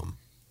for them.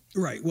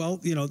 Right. Well,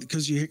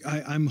 because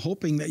I'm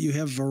hoping that you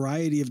have a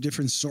variety of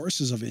different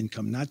sources of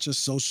income, not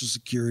just Social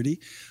Security,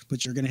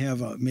 but you're going to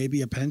have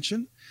maybe a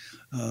pension,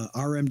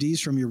 RMDs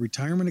from your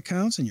retirement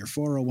accounts and your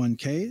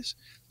 401ks.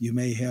 You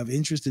may have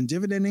interest and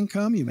dividend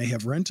income. You may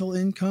have rental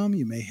income.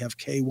 You may have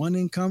K1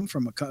 income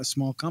from a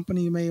small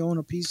company you may own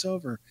a piece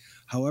of, or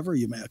however,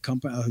 you may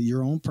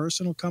your own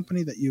personal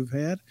company that you've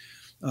had.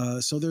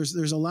 So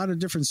there's a lot of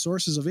different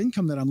sources of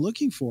income that I'm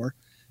looking for.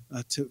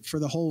 For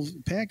the whole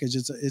package.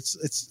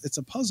 It's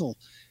a puzzle,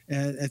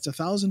 and it's a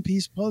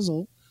 1,000-piece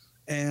puzzle,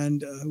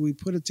 and we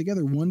put it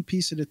together one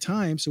piece at a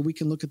time so we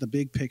can look at the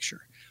big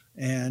picture.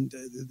 And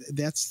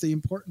that's the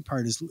important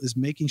part is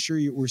making sure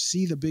we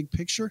see the big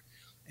picture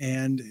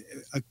and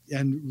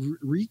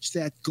reach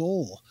that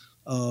goal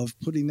of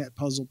putting that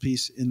puzzle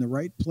piece in the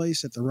right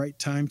place at the right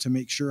time to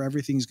make sure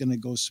everything's going to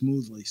go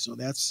smoothly. So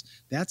that's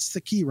the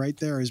key right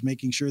there, is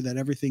making sure that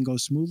everything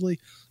goes smoothly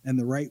and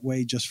the right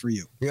way just for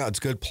you. Yeah, it's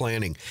good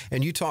planning.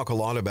 And you talk a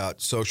lot about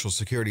Social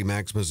Security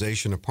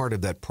maximization, a part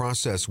of that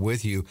process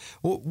with you.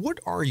 What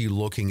are you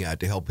looking at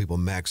to help people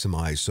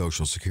maximize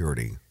Social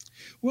Security?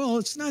 Well,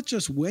 it's not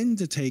just when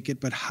to take it,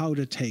 but how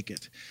to take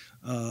it.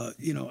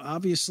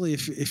 Obviously,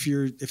 if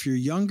you're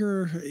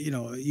younger,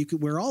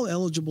 we're all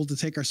eligible to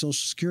take our Social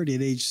Security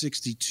at age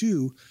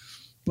 62,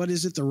 but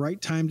is it the right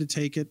time to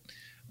take it?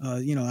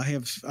 I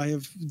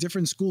have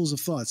different schools of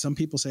thought. Some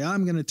people say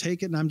I'm going to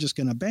take it and I'm just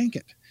going to bank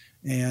it,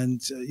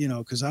 and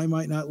because I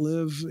might not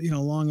live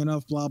long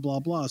enough, blah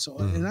blah blah. So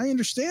and I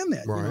understand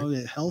that right.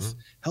 The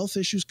health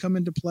issues come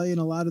into play in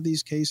a lot of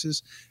these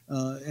cases,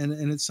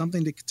 and it's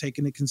something to take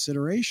into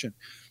consideration.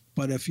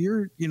 But if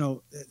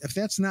if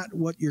that's not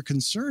what your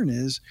concern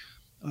is,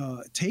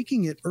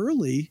 taking it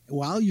early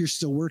while you're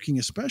still working,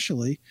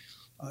 especially,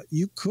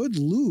 you could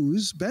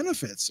lose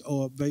benefits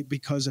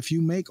because if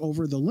you make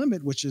over the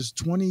limit, which is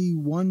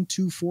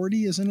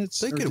 21,240, isn't it?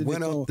 I think it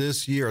went up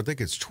this year. I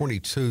think it's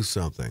 22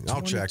 something.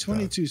 I'll check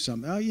 22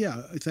 something.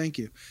 Yeah, thank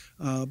you.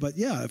 But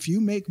yeah, if you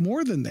make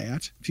more than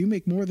that, if you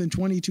make more than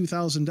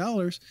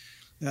 $22,000,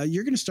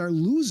 you're going to start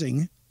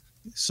losing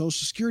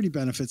Social Security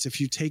benefits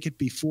if you take it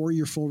before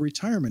your full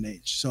retirement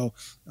age. So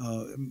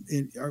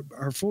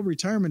our full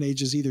retirement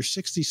age is either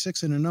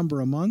 66 in a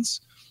number of months,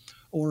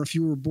 or if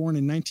you were born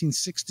in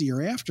 1960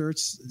 or after,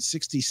 it's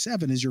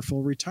 67 is your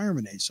full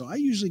retirement age. So I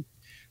usually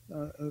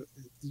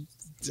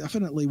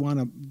definitely want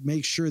to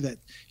make sure that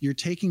you're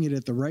taking it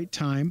at the right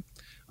time.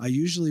 I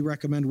usually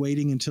recommend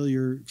waiting until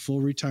your full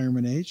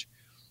retirement age,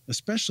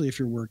 especially if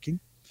you're working.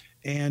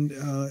 And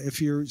if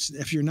you're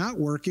not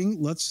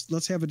working,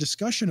 let's have a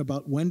discussion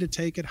about when to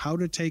take it, how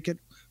to take it,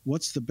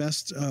 what's the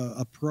best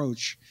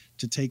approach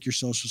to take your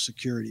Social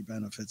Security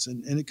benefits,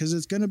 and because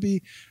it's going to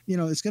be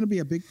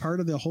a big part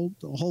of the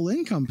whole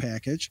income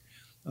package,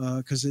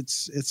 because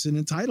it's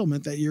an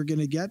entitlement that you're going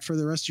to get for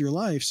the rest of your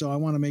life. So I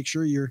want to make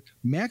sure you're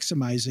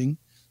maximizing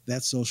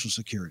that Social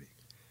Security.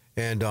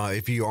 And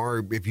if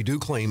you do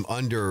claim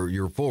under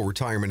your full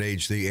retirement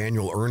age, the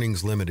annual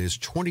earnings limit is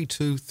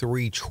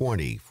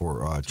 $22,320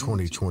 for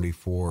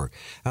 2024.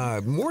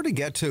 More to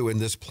get to in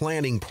this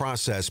planning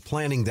process,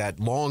 planning that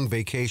long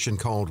vacation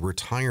called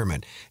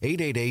retirement.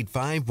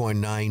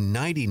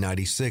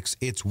 888-519-9096.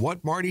 It's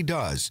what Marty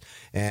does,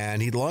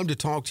 and he'd love to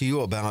talk to you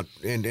about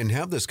and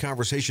have this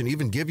conversation,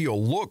 even give you a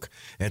look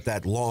at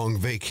that long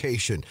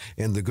vacation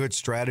and the good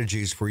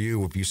strategies for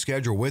you if you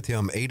schedule with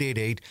him.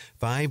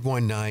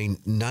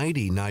 888-519-9096.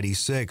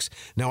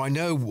 Now, I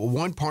know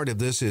one part of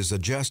this is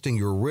adjusting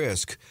your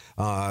risk.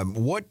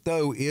 What,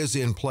 though, is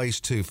in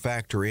place to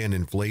factor in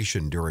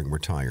inflation during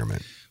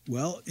retirement?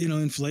 Well,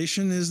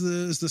 inflation is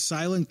the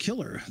silent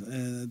killer.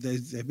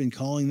 They've been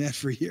calling that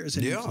for years.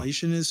 And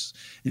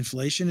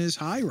inflation is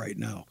high right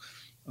now.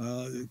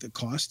 The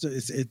cost,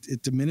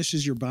 it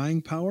diminishes your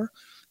buying power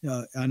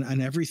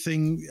on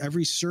everything,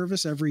 every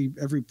service, every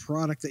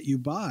product that you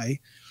buy.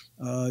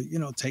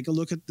 Take a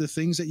look at the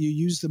things that you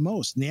use the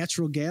most: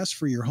 natural gas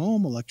for your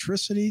home,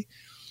 electricity,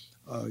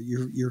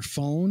 your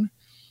phone,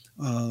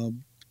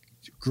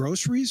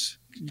 groceries.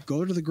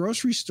 Go to the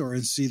grocery store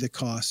and see the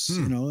costs.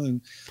 That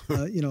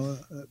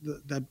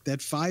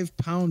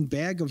 5-pound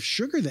bag of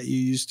sugar that you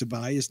used to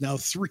buy is now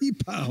 3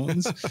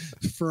 pounds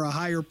for a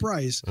higher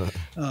price.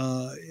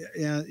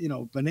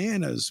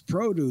 Bananas,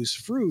 produce,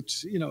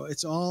 fruits.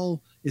 It's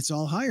all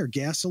higher.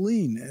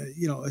 Gasoline.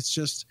 It's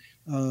just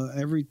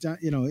every time.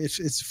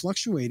 It's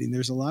fluctuating.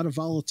 There's a lot of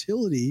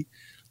volatility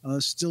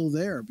still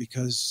there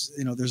because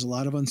there's a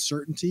lot of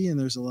uncertainty and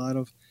there's a lot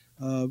of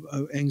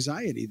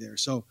anxiety there.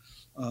 So.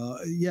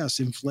 Yes,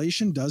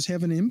 inflation does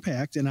have an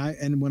impact,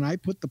 and when I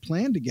put the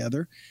plan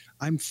together,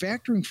 I'm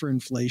factoring for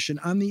inflation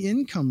on the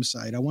income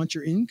side. I want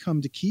your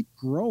income to keep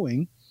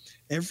growing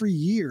every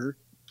year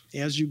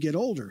as you get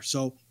older.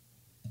 So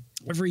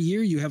every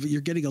year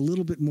you're getting a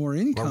little bit more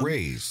income, a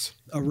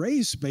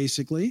raise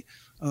basically,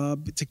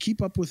 to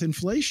keep up with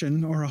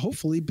inflation or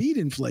hopefully beat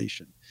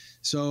inflation.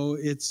 So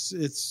it's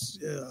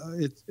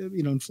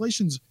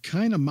inflation's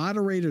kind of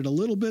moderated a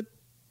little bit,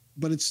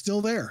 but it's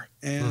still there,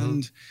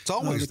 and it's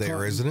always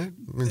there, isn't it?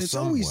 It's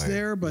always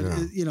there, but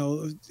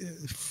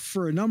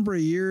for a number of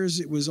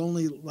years, it was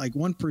only like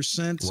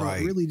 1%, so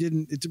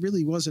it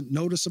really wasn't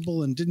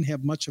noticeable and didn't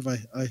have much of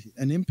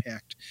an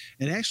impact.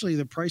 And actually,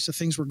 the price of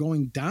things were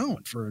going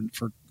down for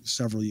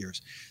several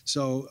years.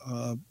 So,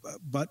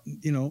 but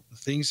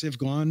things have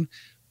gone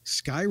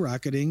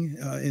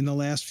skyrocketing in the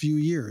last few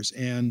years,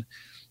 and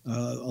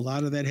a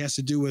lot of that has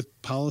to do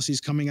with policies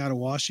coming out of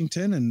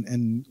Washington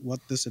and what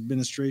this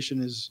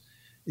administration is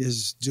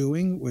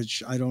doing,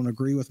 which I don't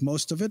agree with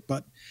most of it.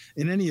 But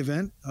in any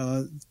event,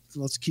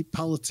 let's keep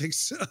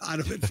politics out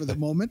of it for the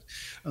moment.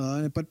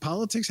 But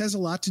politics has a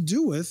lot to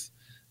do with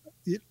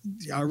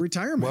our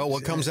retirement. Well,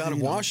 what comes out of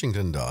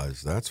Washington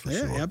does, that's for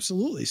sure. Yeah,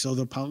 absolutely. So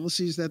the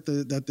policies that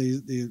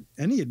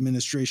any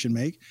administration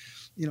make,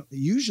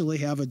 usually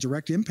have a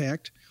direct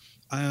impact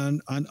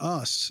on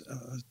us.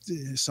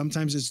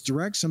 Sometimes it's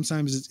direct,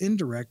 sometimes it's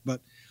indirect,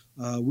 but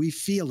we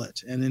feel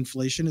it. And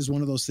inflation is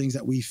one of those things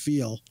that we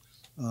feel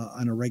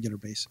on a regular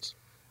basis.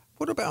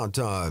 What about,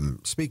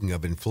 speaking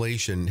of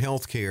inflation,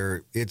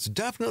 healthcare? It's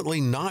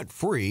definitely not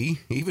free,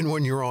 even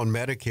when you're on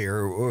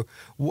Medicare.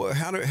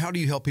 How do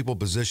you help people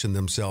position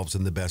themselves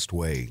in the best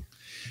way?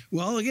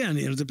 Well, again,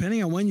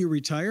 depending on when you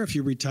retire, if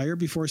you retire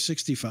before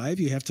 65,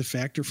 you have to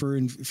factor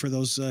for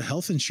those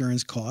health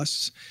insurance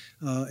costs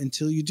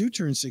until you do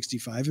turn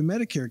 65 and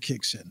Medicare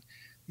kicks in.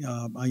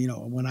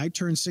 When I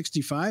turned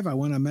 65, I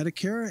went on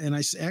Medicare and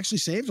I actually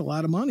saved a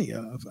lot of money.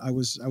 I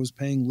was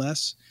paying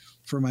less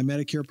for my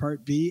Medicare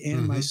Part B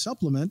and my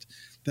supplement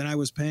than I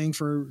was paying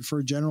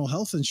for general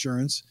health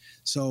insurance.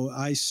 So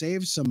I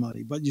saved some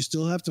money, but you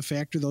still have to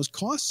factor those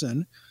costs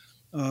in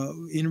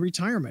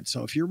retirement.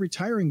 So if you're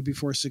retiring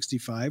before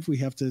 65, we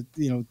have to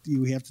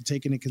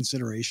take into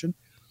consideration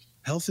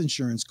health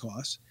insurance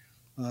costs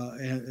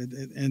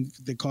and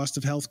the cost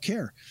of health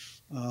care.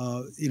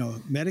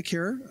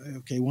 Medicare.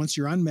 Okay, once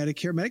you're on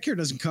Medicare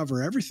doesn't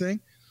cover everything.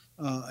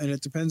 And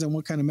it depends on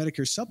what kind of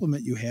Medicare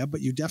supplement you have,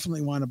 but you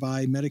definitely want to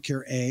buy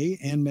Medicare A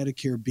and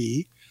Medicare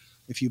B.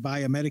 If you buy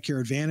a Medicare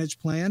Advantage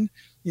plan,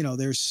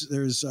 there's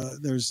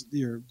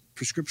your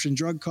prescription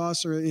drug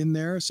costs are in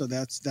there, so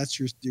that's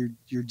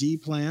your D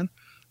plan.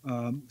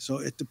 So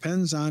it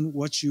depends on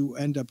what you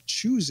end up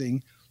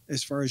choosing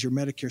as far as your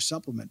Medicare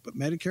supplement. But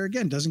Medicare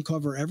again doesn't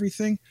cover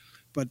everything,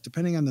 but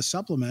depending on the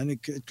supplement,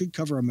 it could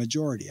cover a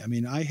majority. I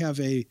mean, I have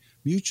a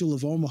Mutual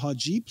of Omaha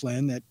G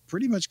plan that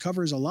pretty much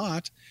covers a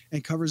lot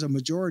and covers a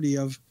majority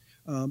of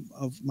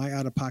my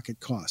out-of-pocket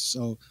costs.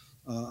 So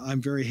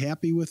I'm very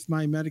happy with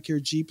my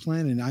Medicare G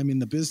plan, and I'm in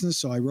the business,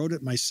 so I wrote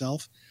it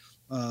myself.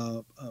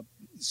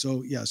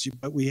 So yes,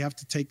 but we have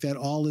to take that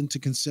all into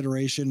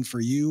consideration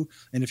for you,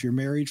 and if you're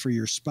married, for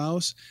your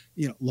spouse,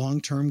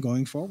 long-term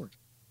going forward.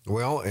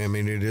 Well, I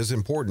mean, it is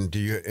important to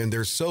you, and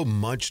there's so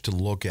much to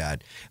look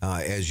at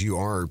as you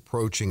are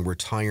approaching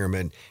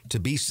retirement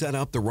to be set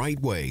up the right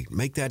way.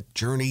 Make that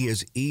journey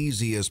as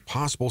easy as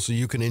possible so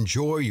you can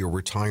enjoy your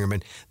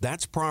retirement.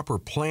 That's proper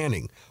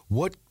planning.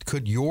 What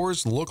could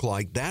yours look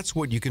like? That's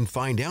what you can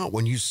find out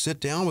when you sit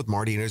down with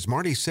Marty. And as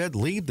Marty said,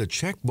 leave the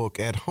checkbook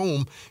at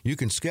home. You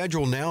can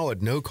schedule now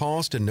at no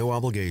cost and no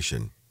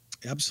obligation.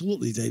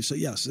 Absolutely, Dave. So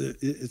yes,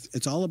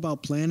 it's all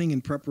about planning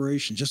and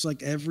preparation. Just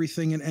like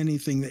everything and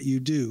anything that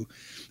you do,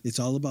 it's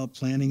all about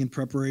planning and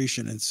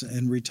preparation.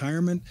 And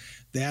retirement,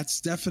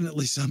 that's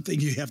definitely something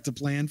you have to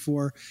plan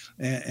for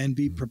and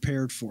be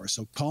prepared for.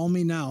 So call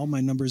me now.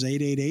 My number is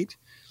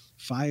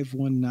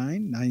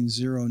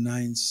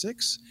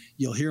 888-519-9096.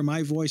 You'll hear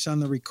my voice on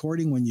the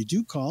recording when you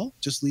do call.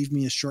 Just leave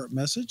me a short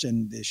message,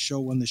 and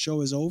when the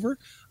show is over,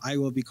 I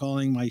will be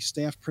calling. My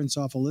staff prints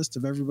off a list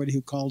of everybody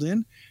who called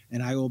in,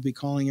 and I will be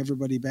calling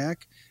everybody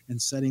back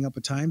and setting up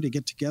a time to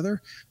get together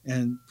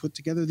and put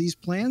together these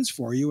plans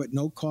for you at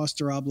no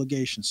cost or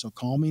obligation. So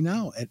call me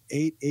now at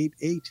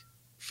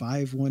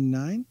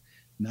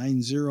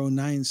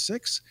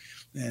 888-519-9096,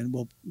 and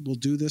we'll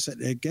do this at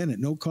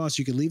no cost.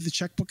 You can leave the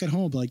checkbook at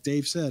home, like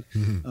Dave said.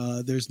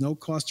 There's no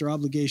cost or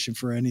obligation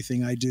for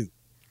anything I do.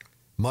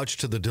 Much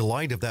to the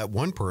delight of that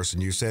one person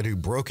you said who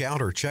broke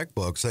out her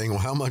checkbook saying, well,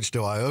 how much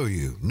do I owe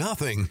you?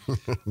 Nothing.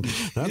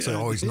 That's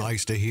always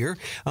nice to hear.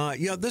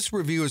 This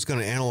review is going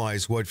to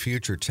analyze what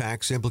future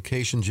tax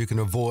implications you can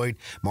avoid.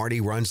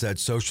 Marty runs that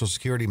Social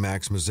Security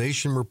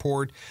maximization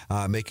report,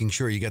 making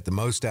sure you get the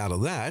most out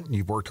of that.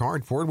 You've worked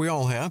hard for it. We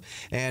all have.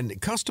 And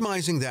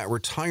customizing that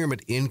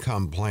retirement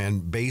income plan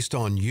based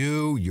on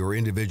you, your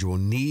individual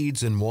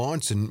needs and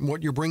wants, and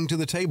what you're bringing to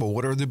the table.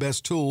 What are the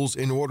best tools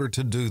in order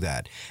to do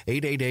that?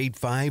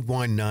 888-519-9096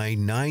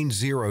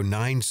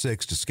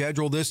 to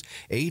schedule this.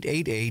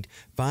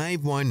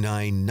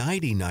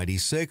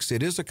 888-519-9096.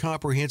 It is a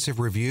comprehensive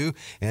review,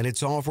 and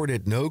it's offered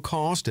at no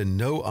cost and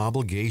no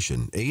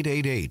obligation.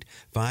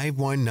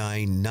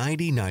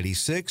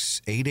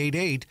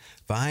 888-519-9096.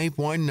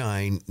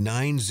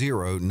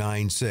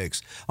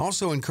 888-519-9096.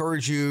 Also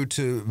encourage you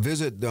to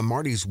visit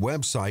Marty's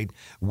website,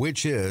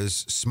 which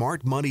is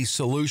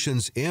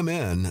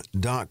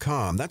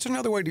smartmoneysolutionsmn.com. That's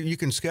another way you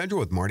can schedule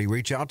with Marty.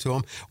 Reach out to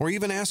him or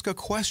even ask a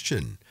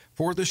question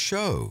for the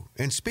show.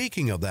 And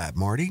speaking of that,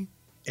 Marty,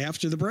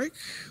 after the break,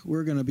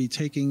 we're going to be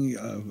taking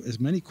as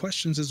many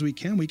questions as we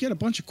can. We get a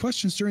bunch of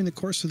questions during the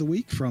course of the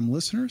week from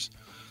listeners.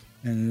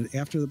 And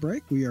after the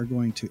break, we are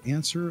going to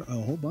answer a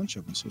whole bunch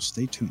of them. So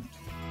stay tuned.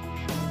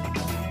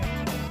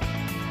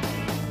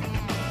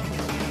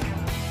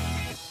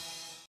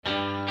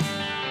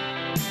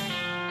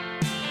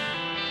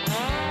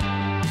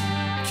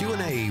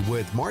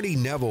 With Marty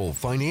Neville.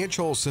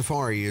 Financial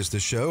Safari is the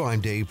show.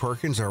 I'm Dave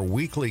Perkins. Our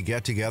weekly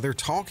get-together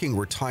talking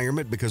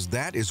retirement, because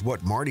that is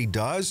what Marty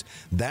does.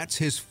 That's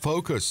his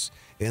focus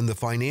in the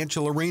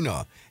financial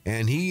arena.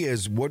 And he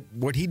is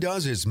what he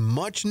does is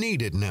much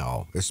needed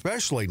now,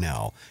 especially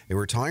now. A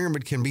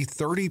retirement can be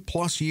 30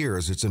 plus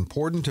years. It's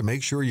important to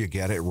make sure you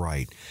get it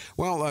right.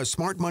 Well,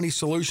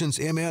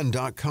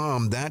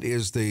 smartmoneysolutionsmn.com, that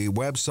is the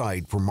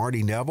website for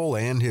Marty Neville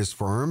and his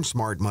firm,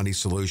 Smart Money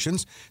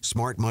Solutions,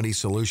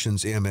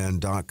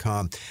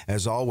 smartmoneysolutionsmn.com.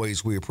 As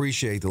always, we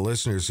appreciate the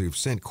listeners who've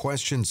sent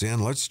questions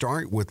in. Let's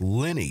start with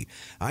Lenny.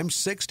 I'm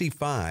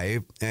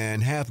 65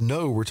 and have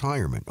no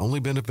retirement, only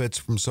benefits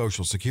from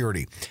Social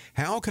Security.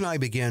 How can I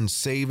begin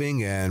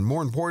saving, and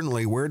more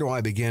importantly, where do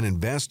I begin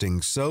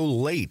investing so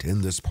late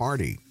in this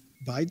party?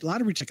 buy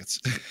lottery tickets.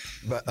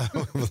 But,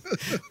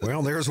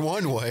 well, there's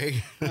one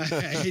way. I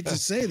hate to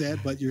say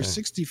that, but you're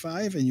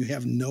 65 and you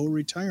have no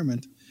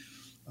retirement.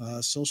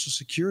 Social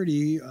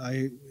Security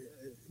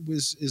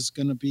is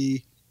going to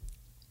be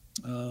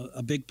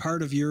a big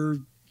part of your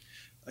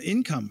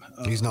income.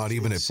 He's not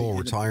even at full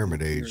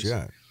retirement age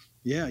yet.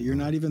 Yeah, you're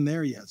not even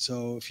there yet.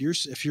 So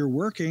if you're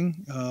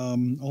working,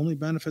 only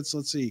benefits.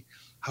 Let's see,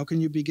 how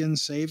can you begin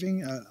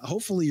saving?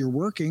 Hopefully, you're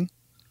working.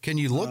 Can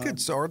you look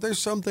at? Are there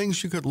some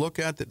things you could look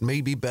at that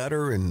may be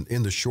better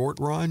in the short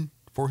run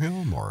for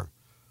him, or?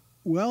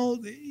 Well,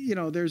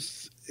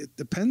 it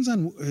depends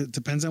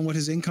on what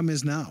his income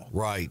is now,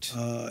 right?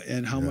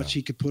 And how much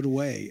he could put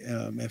away.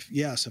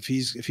 If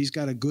he's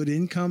got a good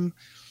income.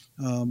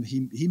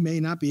 He may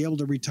not be able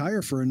to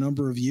retire for a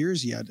number of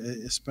years yet,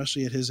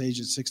 especially at his age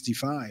at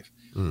 65.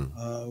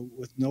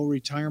 With no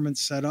retirement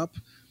set up,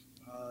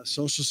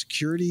 Social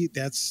Security,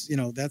 that's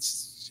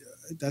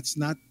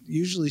not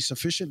usually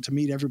sufficient to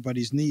meet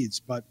everybody's needs.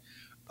 But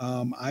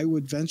I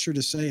would venture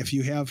to say if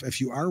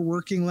you are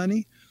working,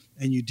 Lenny,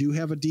 and you do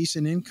have a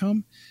decent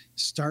income,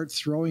 start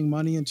throwing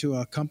money into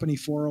a company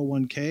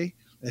 401k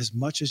as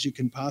much as you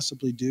can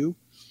possibly do.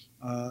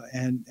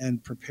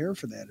 And prepare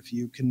for that. If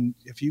you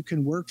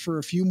can work for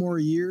a few more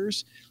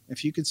years,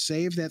 if you could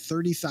save that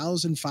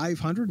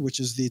 $30,500,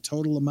 which is the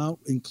total amount,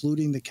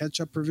 including the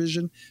catch-up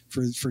provision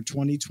for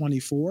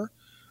 2024,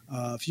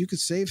 if you could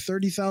save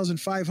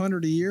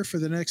 $30,500 a year for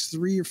the next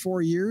 3 or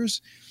 4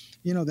 years,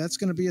 that's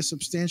going to be a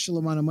substantial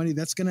amount of money.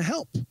 That's going to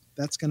help.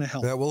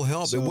 That will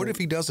help. So, and what if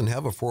he doesn't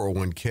have a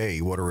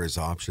 401k? What are his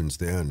options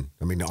then?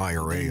 I mean, the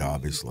IRA,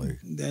 obviously.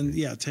 Then,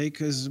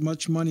 take as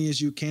much money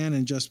as you can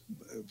and just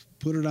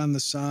put it on the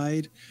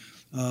side.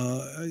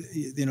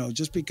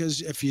 Just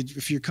because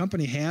if your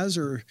company has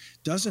or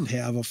doesn't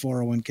have a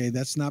 401k,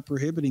 that's not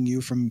prohibiting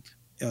you from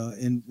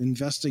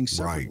investing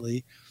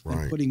separately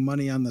and putting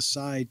money on the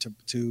side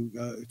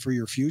to for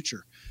your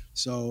future.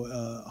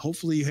 So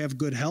hopefully you have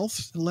good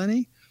health,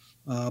 Lenny.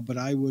 But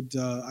I would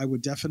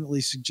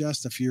definitely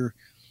suggest if you're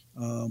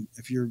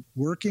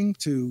working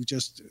to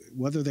just,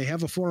 whether they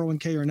have a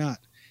 401k or not,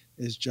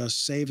 is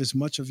just save as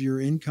much of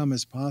your income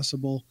as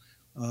possible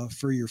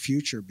for your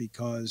future,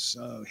 because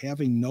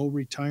having no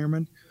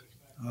retirement,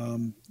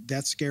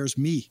 that scares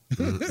me.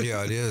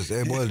 Yeah, it is.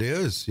 Well, it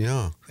is.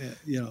 Yeah.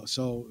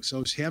 So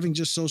having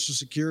just Social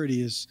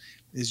Security is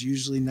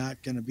usually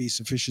not going to be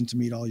sufficient to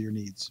meet all your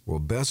needs. Well,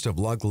 best of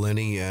luck,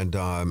 Lenny, and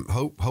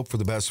hope for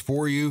the best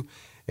for you.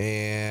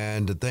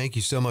 And thank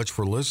you so much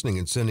for listening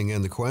and sending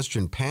in the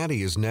question.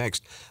 Patty is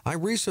next. I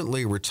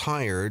recently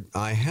retired.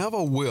 I have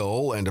a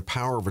will and a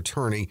power of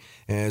attorney,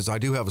 as I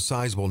do have a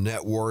sizable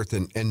net worth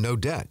and no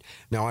debt.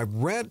 Now, I've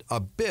read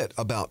a bit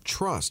about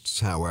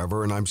trusts,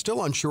 however, and I'm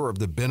still unsure of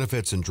the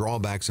benefits and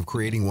drawbacks of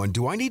creating one.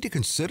 Do I need to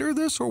consider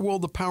this, or will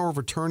the power of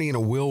attorney and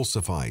a will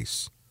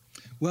suffice?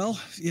 Well,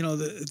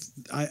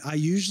 I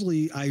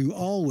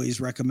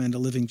always recommend a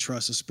living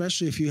trust,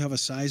 especially if you have a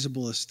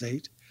sizable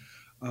estate.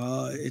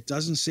 It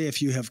doesn't say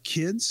if you have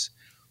kids,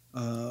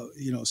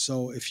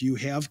 so if you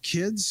have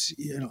kids,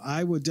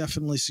 I would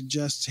definitely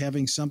suggest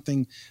having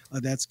something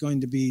that's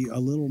going to be a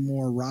little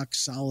more rock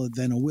solid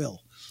than a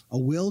will. A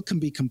will can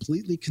be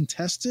completely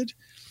contested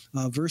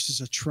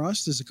versus a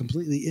trust is a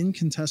completely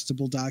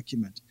incontestable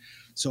document.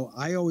 So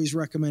I always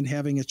recommend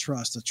having a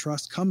trust. A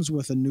trust comes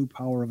with a new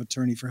power of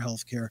attorney for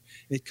healthcare.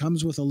 It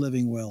comes with a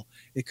living will.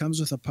 It comes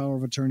with a power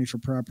of attorney for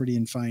property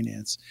and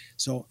finance.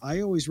 So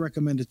I always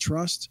recommend a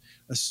trust,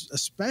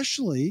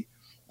 especially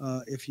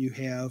if you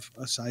have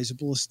a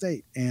sizable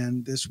estate.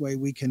 And this way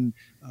we can,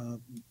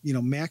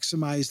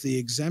 maximize the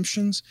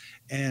exemptions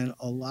and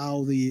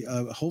allow the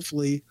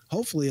hopefully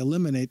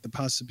eliminate the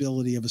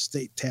possibility of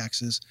estate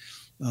taxes.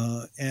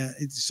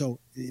 And so,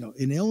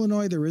 in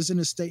Illinois, there is an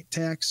estate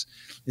tax.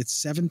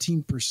 It's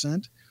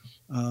 17%.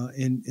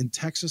 In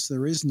Texas,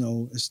 there is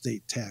no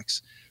estate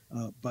tax.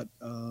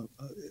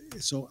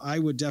 So I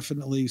would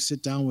definitely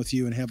sit down with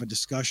you and have a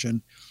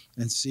discussion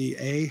and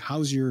see,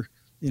 how's your,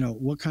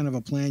 what kind of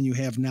a plan you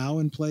have now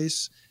in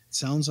place. It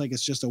sounds like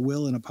it's just a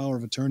will and a power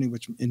of attorney,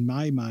 which in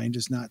my mind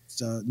is not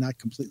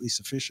completely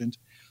sufficient.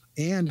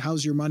 And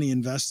how's your money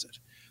invested?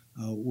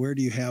 Where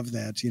do you have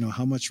that?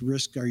 How much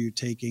risk are you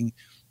taking?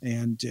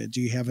 And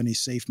do you have any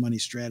safe money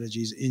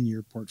strategies in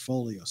your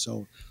portfolio?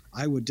 So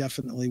I would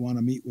definitely want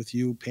to meet with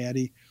you,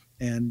 Patty,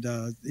 and,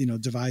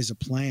 devise a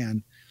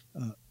plan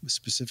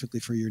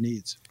specifically for your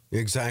needs.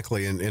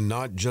 Exactly. And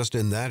not just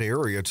in that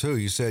area, too.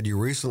 You said you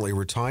recently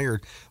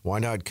retired. Why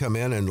not come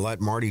in and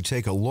let Marty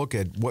take a look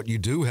at what you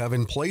do have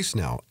in place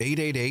now?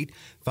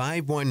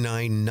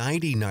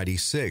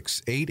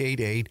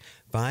 888-519-9096.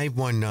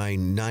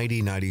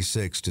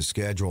 888-519-9096 to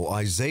schedule.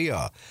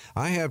 Isaiah,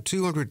 I have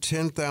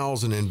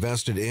 $210,000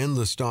 invested in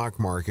the stock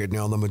market.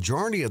 Now, the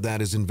majority of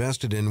that is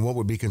invested in what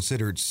would be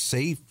considered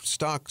safe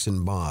stocks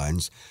and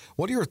bonds.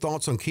 What are your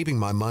thoughts on keeping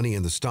my money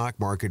in the stock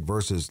market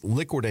versus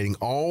liquidating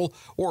all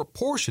or a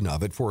portion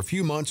of it for a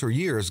few months or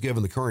years,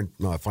 given the current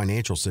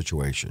financial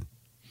situation?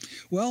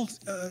 Well,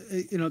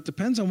 it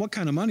depends on what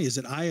kind of money. Is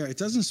it IRA? It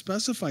doesn't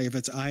specify if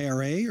it's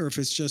IRA or if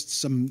it's just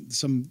some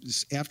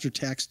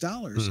after-tax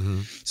dollars.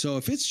 Mm-hmm. So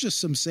if it's just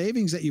some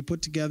savings that you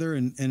put together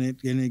and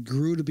it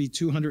grew to be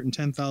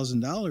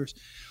 $210,000,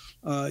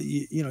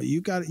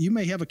 you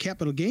may have a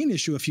capital gain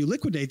issue if you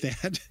liquidate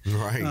that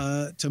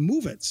right. To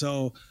move it.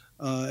 So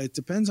it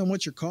depends on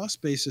what your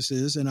cost basis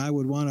is, and I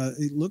would want to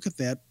look at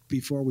that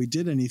before we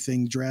did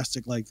anything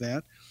drastic like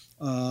that.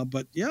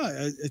 But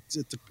yeah,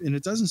 and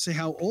it doesn't say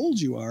how old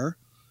you are.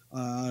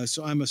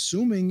 So I'm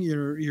assuming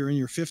you're in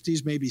your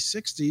 50s, maybe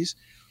 60s,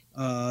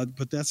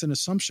 but that's an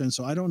assumption.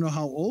 So I don't know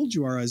how old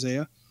you are,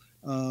 Isaiah,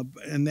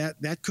 and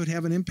that could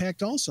have an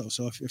impact also.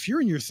 So if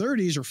you're in your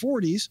 30s or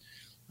 40s,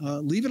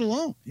 leave it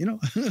alone.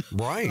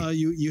 Right.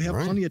 You have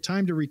plenty of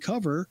time to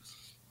recover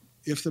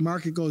if the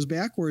market goes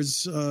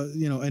backwards,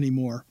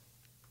 anymore.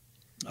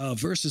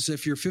 Versus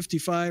if you're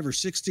 55 or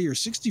 60 or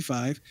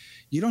 65,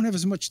 you don't have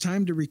as much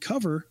time to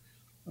recover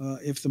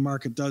if the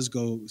market does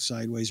go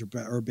sideways or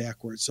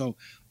backwards. So,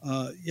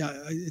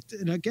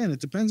 and again, it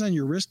depends on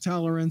your risk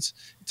tolerance.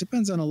 It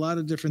depends on a lot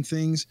of different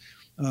things.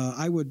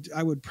 I would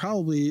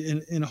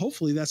probably, and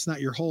hopefully that's not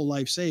your whole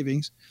life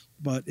savings,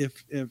 but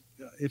if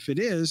it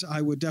is,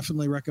 I would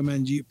definitely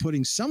recommend you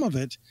putting some of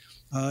it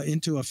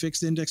into a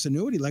fixed index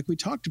annuity like we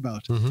talked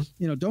about.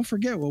 Mm-hmm. Don't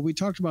forget what we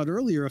talked about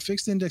earlier. A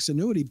fixed index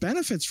annuity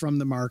benefits from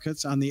the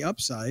markets on the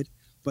upside,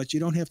 but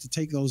you don't have to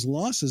take those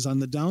losses on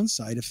the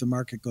downside if the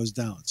market goes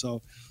down.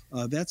 So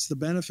that's the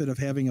benefit of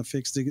having a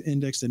fixed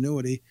index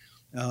annuity.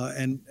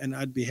 And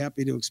I'd be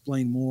happy to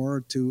explain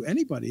more to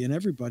anybody and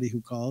everybody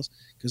who calls,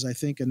 because I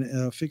think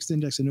a fixed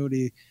index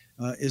annuity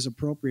is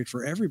appropriate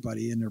for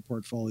everybody in their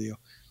portfolio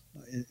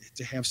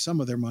to have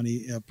some of their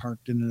money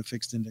parked in a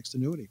fixed index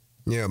annuity.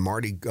 Yeah,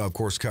 Marty, of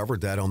course,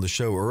 covered that on the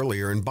show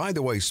earlier. And by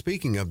the way,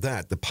 speaking of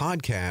that, the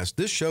podcast,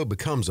 this show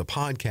becomes a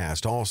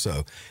podcast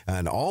also.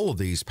 And all of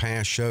these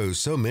past shows,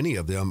 so many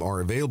of them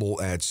are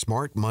available at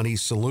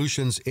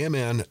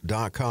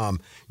smartmoneysolutionsmn.com.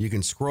 You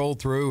can scroll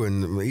through,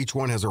 and each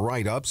one has a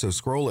write-up, so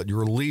scroll at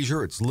your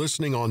leisure. It's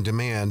listening on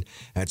demand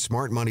at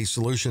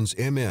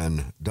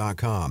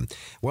smartmoneysolutionsmn.com.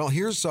 Well,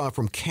 here's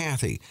from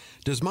Kathy.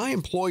 Does my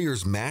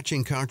employer's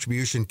matching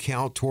contribution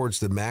count towards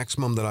the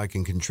maximum that I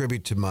can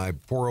contribute to my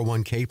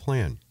 401k plan?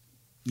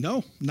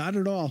 No, not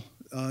at all.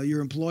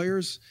 Your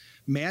employer's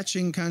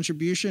matching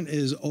contribution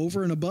is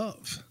over and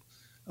above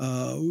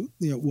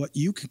what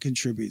you can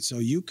contribute. So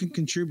you can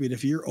contribute,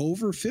 if you're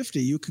over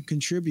 50, you can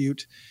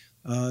contribute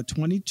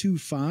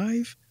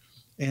 $22,500.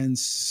 And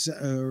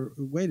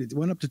it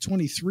went up to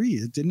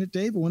 23, didn't it,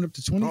 Dave? It went up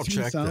to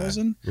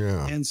 23,000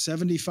 and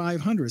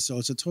 7,500. So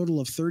it's a total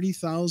of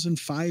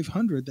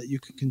 30,500 that you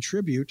can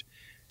contribute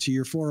to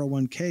your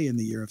 401k in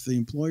the year. If the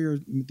employer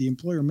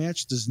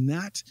match does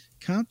not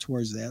count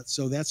towards that,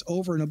 so that's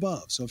over and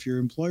above. So if your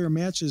employer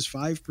matches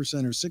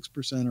 5% or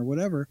 6% or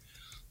whatever,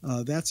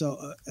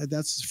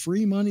 that's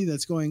free money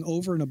that's going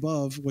over and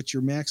above what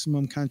your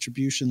maximum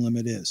contribution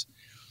limit is.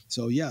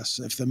 So yes,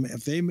 if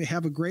they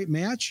have a great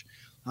match,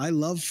 I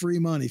love free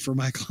money for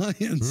my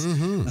clients.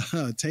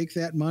 Mm-hmm. Take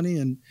that money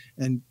and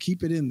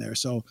keep it in there.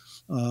 So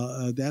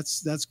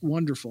that's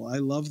wonderful. I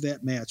love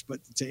that match. But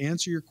to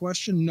answer your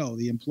question, no,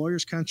 the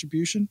employer's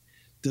contribution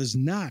does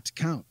not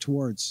count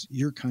towards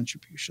your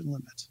contribution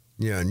limit.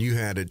 Yeah, and you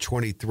had it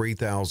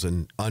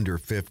 23,000 under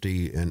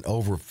 50 and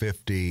over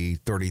 50,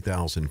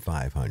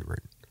 30,500.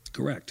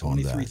 Correct.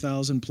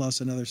 23,000 plus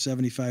another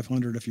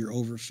 7,500 if you're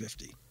over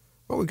 50.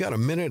 Well, we've got a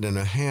minute and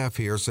a half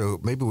here, so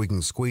maybe we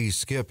can squeeze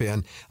Skip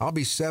in. I'll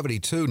be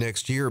 72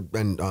 next year,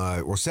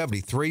 or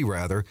 73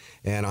 rather,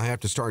 and I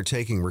have to start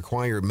taking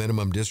required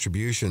minimum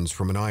distributions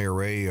from an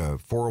IRA,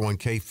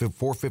 401k,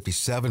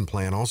 457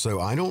 plan.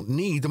 Also, I don't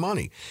need the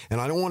money, and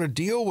I don't want to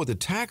deal with the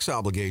tax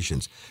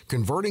obligations.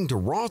 Converting to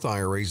Roth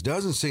IRAs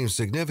doesn't seem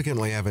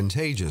significantly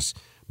advantageous.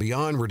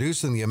 Beyond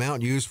reducing the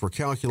amount used for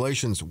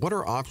calculations, what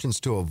are options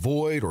to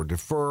avoid or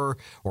defer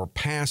or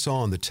pass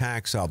on the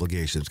tax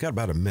obligations? Got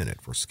about a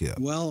minute for Skip.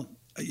 Well,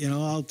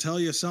 I'll tell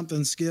you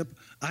something, Skip.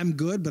 I'm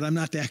good, but I'm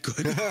not that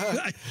good.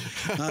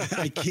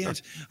 I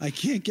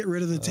can't get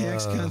rid of the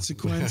tax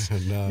consequence.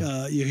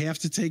 No. You have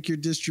to take your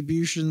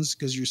distributions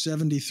because you're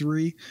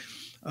 73.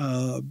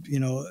 That's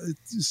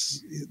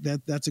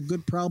a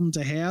good problem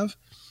to have.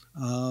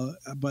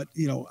 But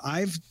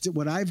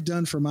what I've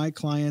done for my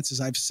clients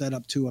is I've set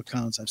up two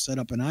accounts. I've set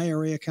up an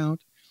IRA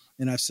account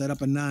and I've set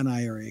up a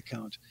non-IRA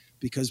account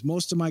because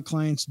most of my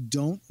clients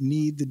don't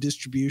need the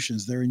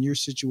distributions. They're in your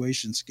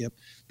situation, Skip.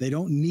 They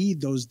don't need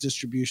those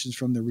distributions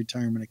from their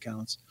retirement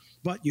accounts,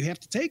 but you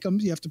have to take them.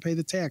 You have to pay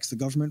the tax. The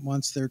government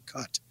wants their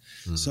cut.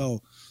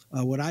 So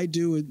what I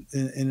do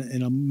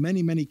in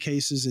many, many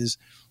cases is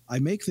I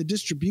make the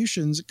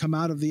distributions come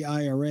out of the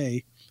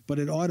IRA, but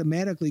it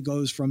automatically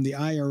goes from the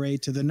IRA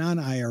to the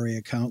non-IRA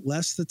account,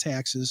 less the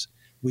taxes.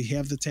 We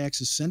have the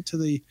taxes sent to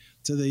the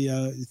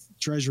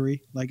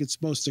Treasury like it's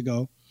supposed to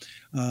go,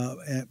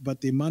 but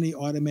the money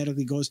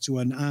automatically goes to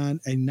a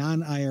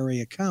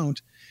non-IRA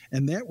account,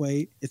 and that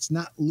way it's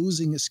not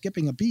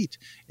skipping a beat.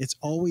 It's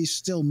always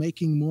still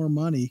making more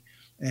money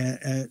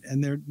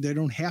and they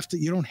don't have to.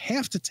 You don't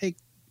have to take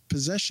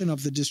possession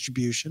of the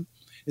distribution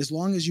as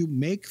long as you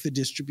make the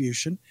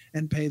distribution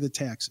and pay the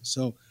taxes.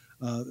 So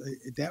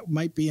that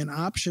might be an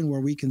option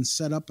where we can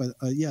set up a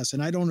yes.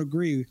 And I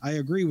agree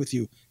with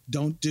you.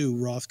 Don't do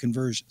Roth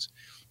conversions.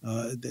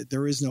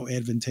 There is no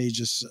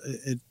advantageous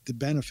the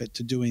benefit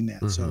to doing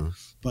that. Mm-hmm. So,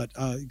 but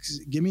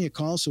give me a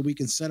call so we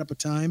can set up a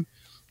time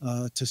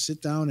to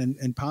sit down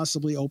and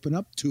possibly open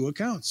up 2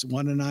 accounts,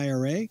 one an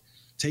IRA,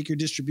 take your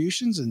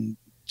distributions and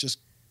just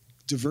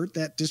divert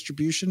that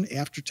distribution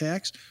after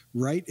tax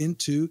right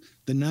into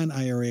the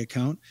non-IRA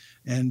account.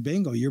 And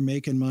bingo, you're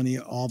making money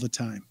all the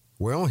time.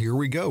 Well, here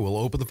we go. We'll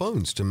open the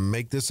phones to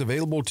make this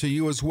available to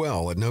you as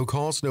well at no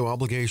cost, no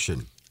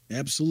obligation.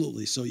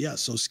 Absolutely. So,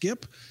 so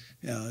Skip,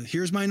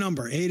 here's my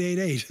number,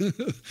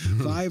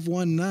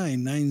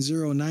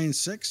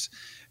 888-519-9096.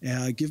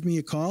 Give me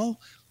a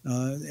call.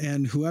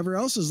 And whoever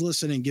else is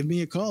listening, give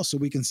me a call so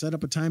we can set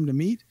up a time to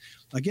meet.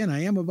 Again,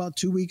 I am about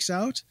 2 weeks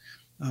out.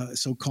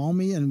 So call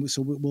me and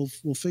so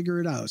we'll figure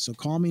it out. So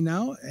call me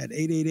now at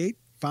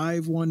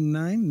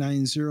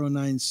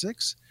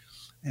 888-519-9096.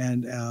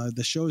 And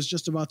the show is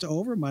just about to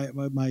over.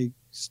 My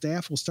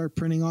staff will start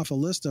printing off a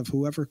list of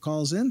whoever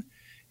calls in,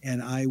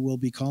 and I will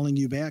be calling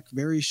you back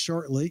very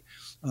shortly,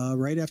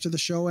 right after the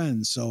show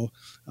ends. So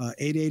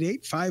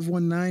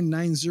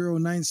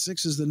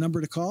 888-519-9096 is the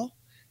number to call,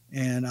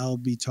 and I'll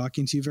be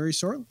talking to you very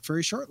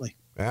shortly.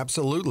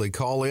 Absolutely.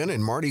 Call in,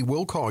 and Marty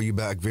will call you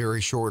back very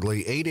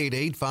shortly.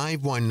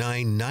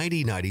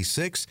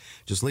 888-519-9096.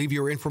 Just leave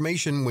your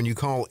information when you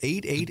call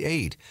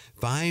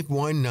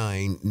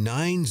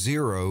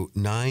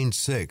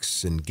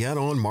 888-519-9096 and get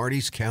on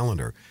Marty's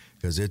calendar,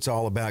 because it's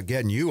all about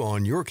getting you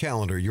on your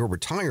calendar, your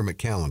retirement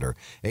calendar.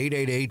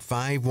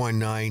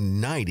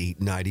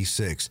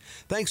 888-519-9096.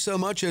 Thanks so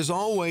much. As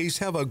always,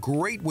 have a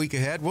great week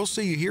ahead. We'll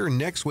see you here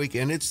next week,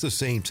 and it's the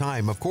same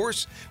time, of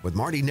course, with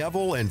Marty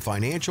Neville and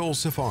Financial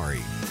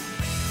Safari.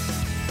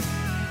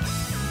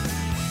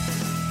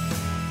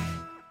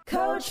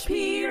 Coach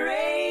P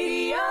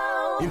Radio.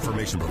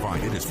 Information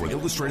provided is for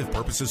illustrative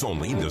purposes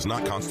only and does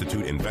not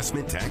constitute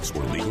investment, tax,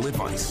 or legal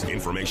advice.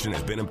 Information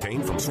has been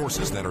obtained from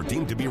sources that are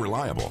deemed to be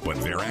reliable, but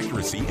their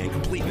accuracy and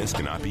completeness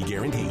cannot be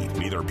guaranteed.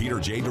 Neither Peter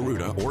J.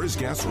 Deruta or his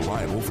guests are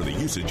liable for the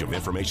usage of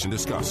information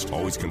discussed.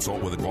 Always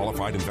consult with a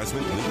qualified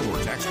investment, legal,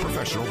 or tax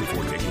professional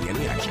before taking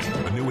any action.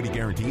 Annuity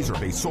guarantees are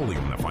based solely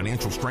on the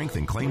financial strength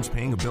and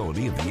claims-paying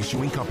ability of the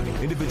issuing company.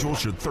 Individuals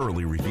should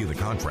thoroughly review the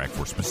contract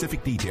for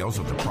specific details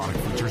of the product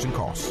features and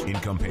costs.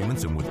 Income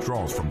payments and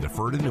withdrawals from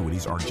deferred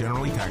annuities are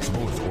generally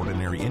taxable as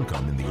ordinary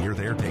income in the year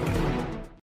they are taken.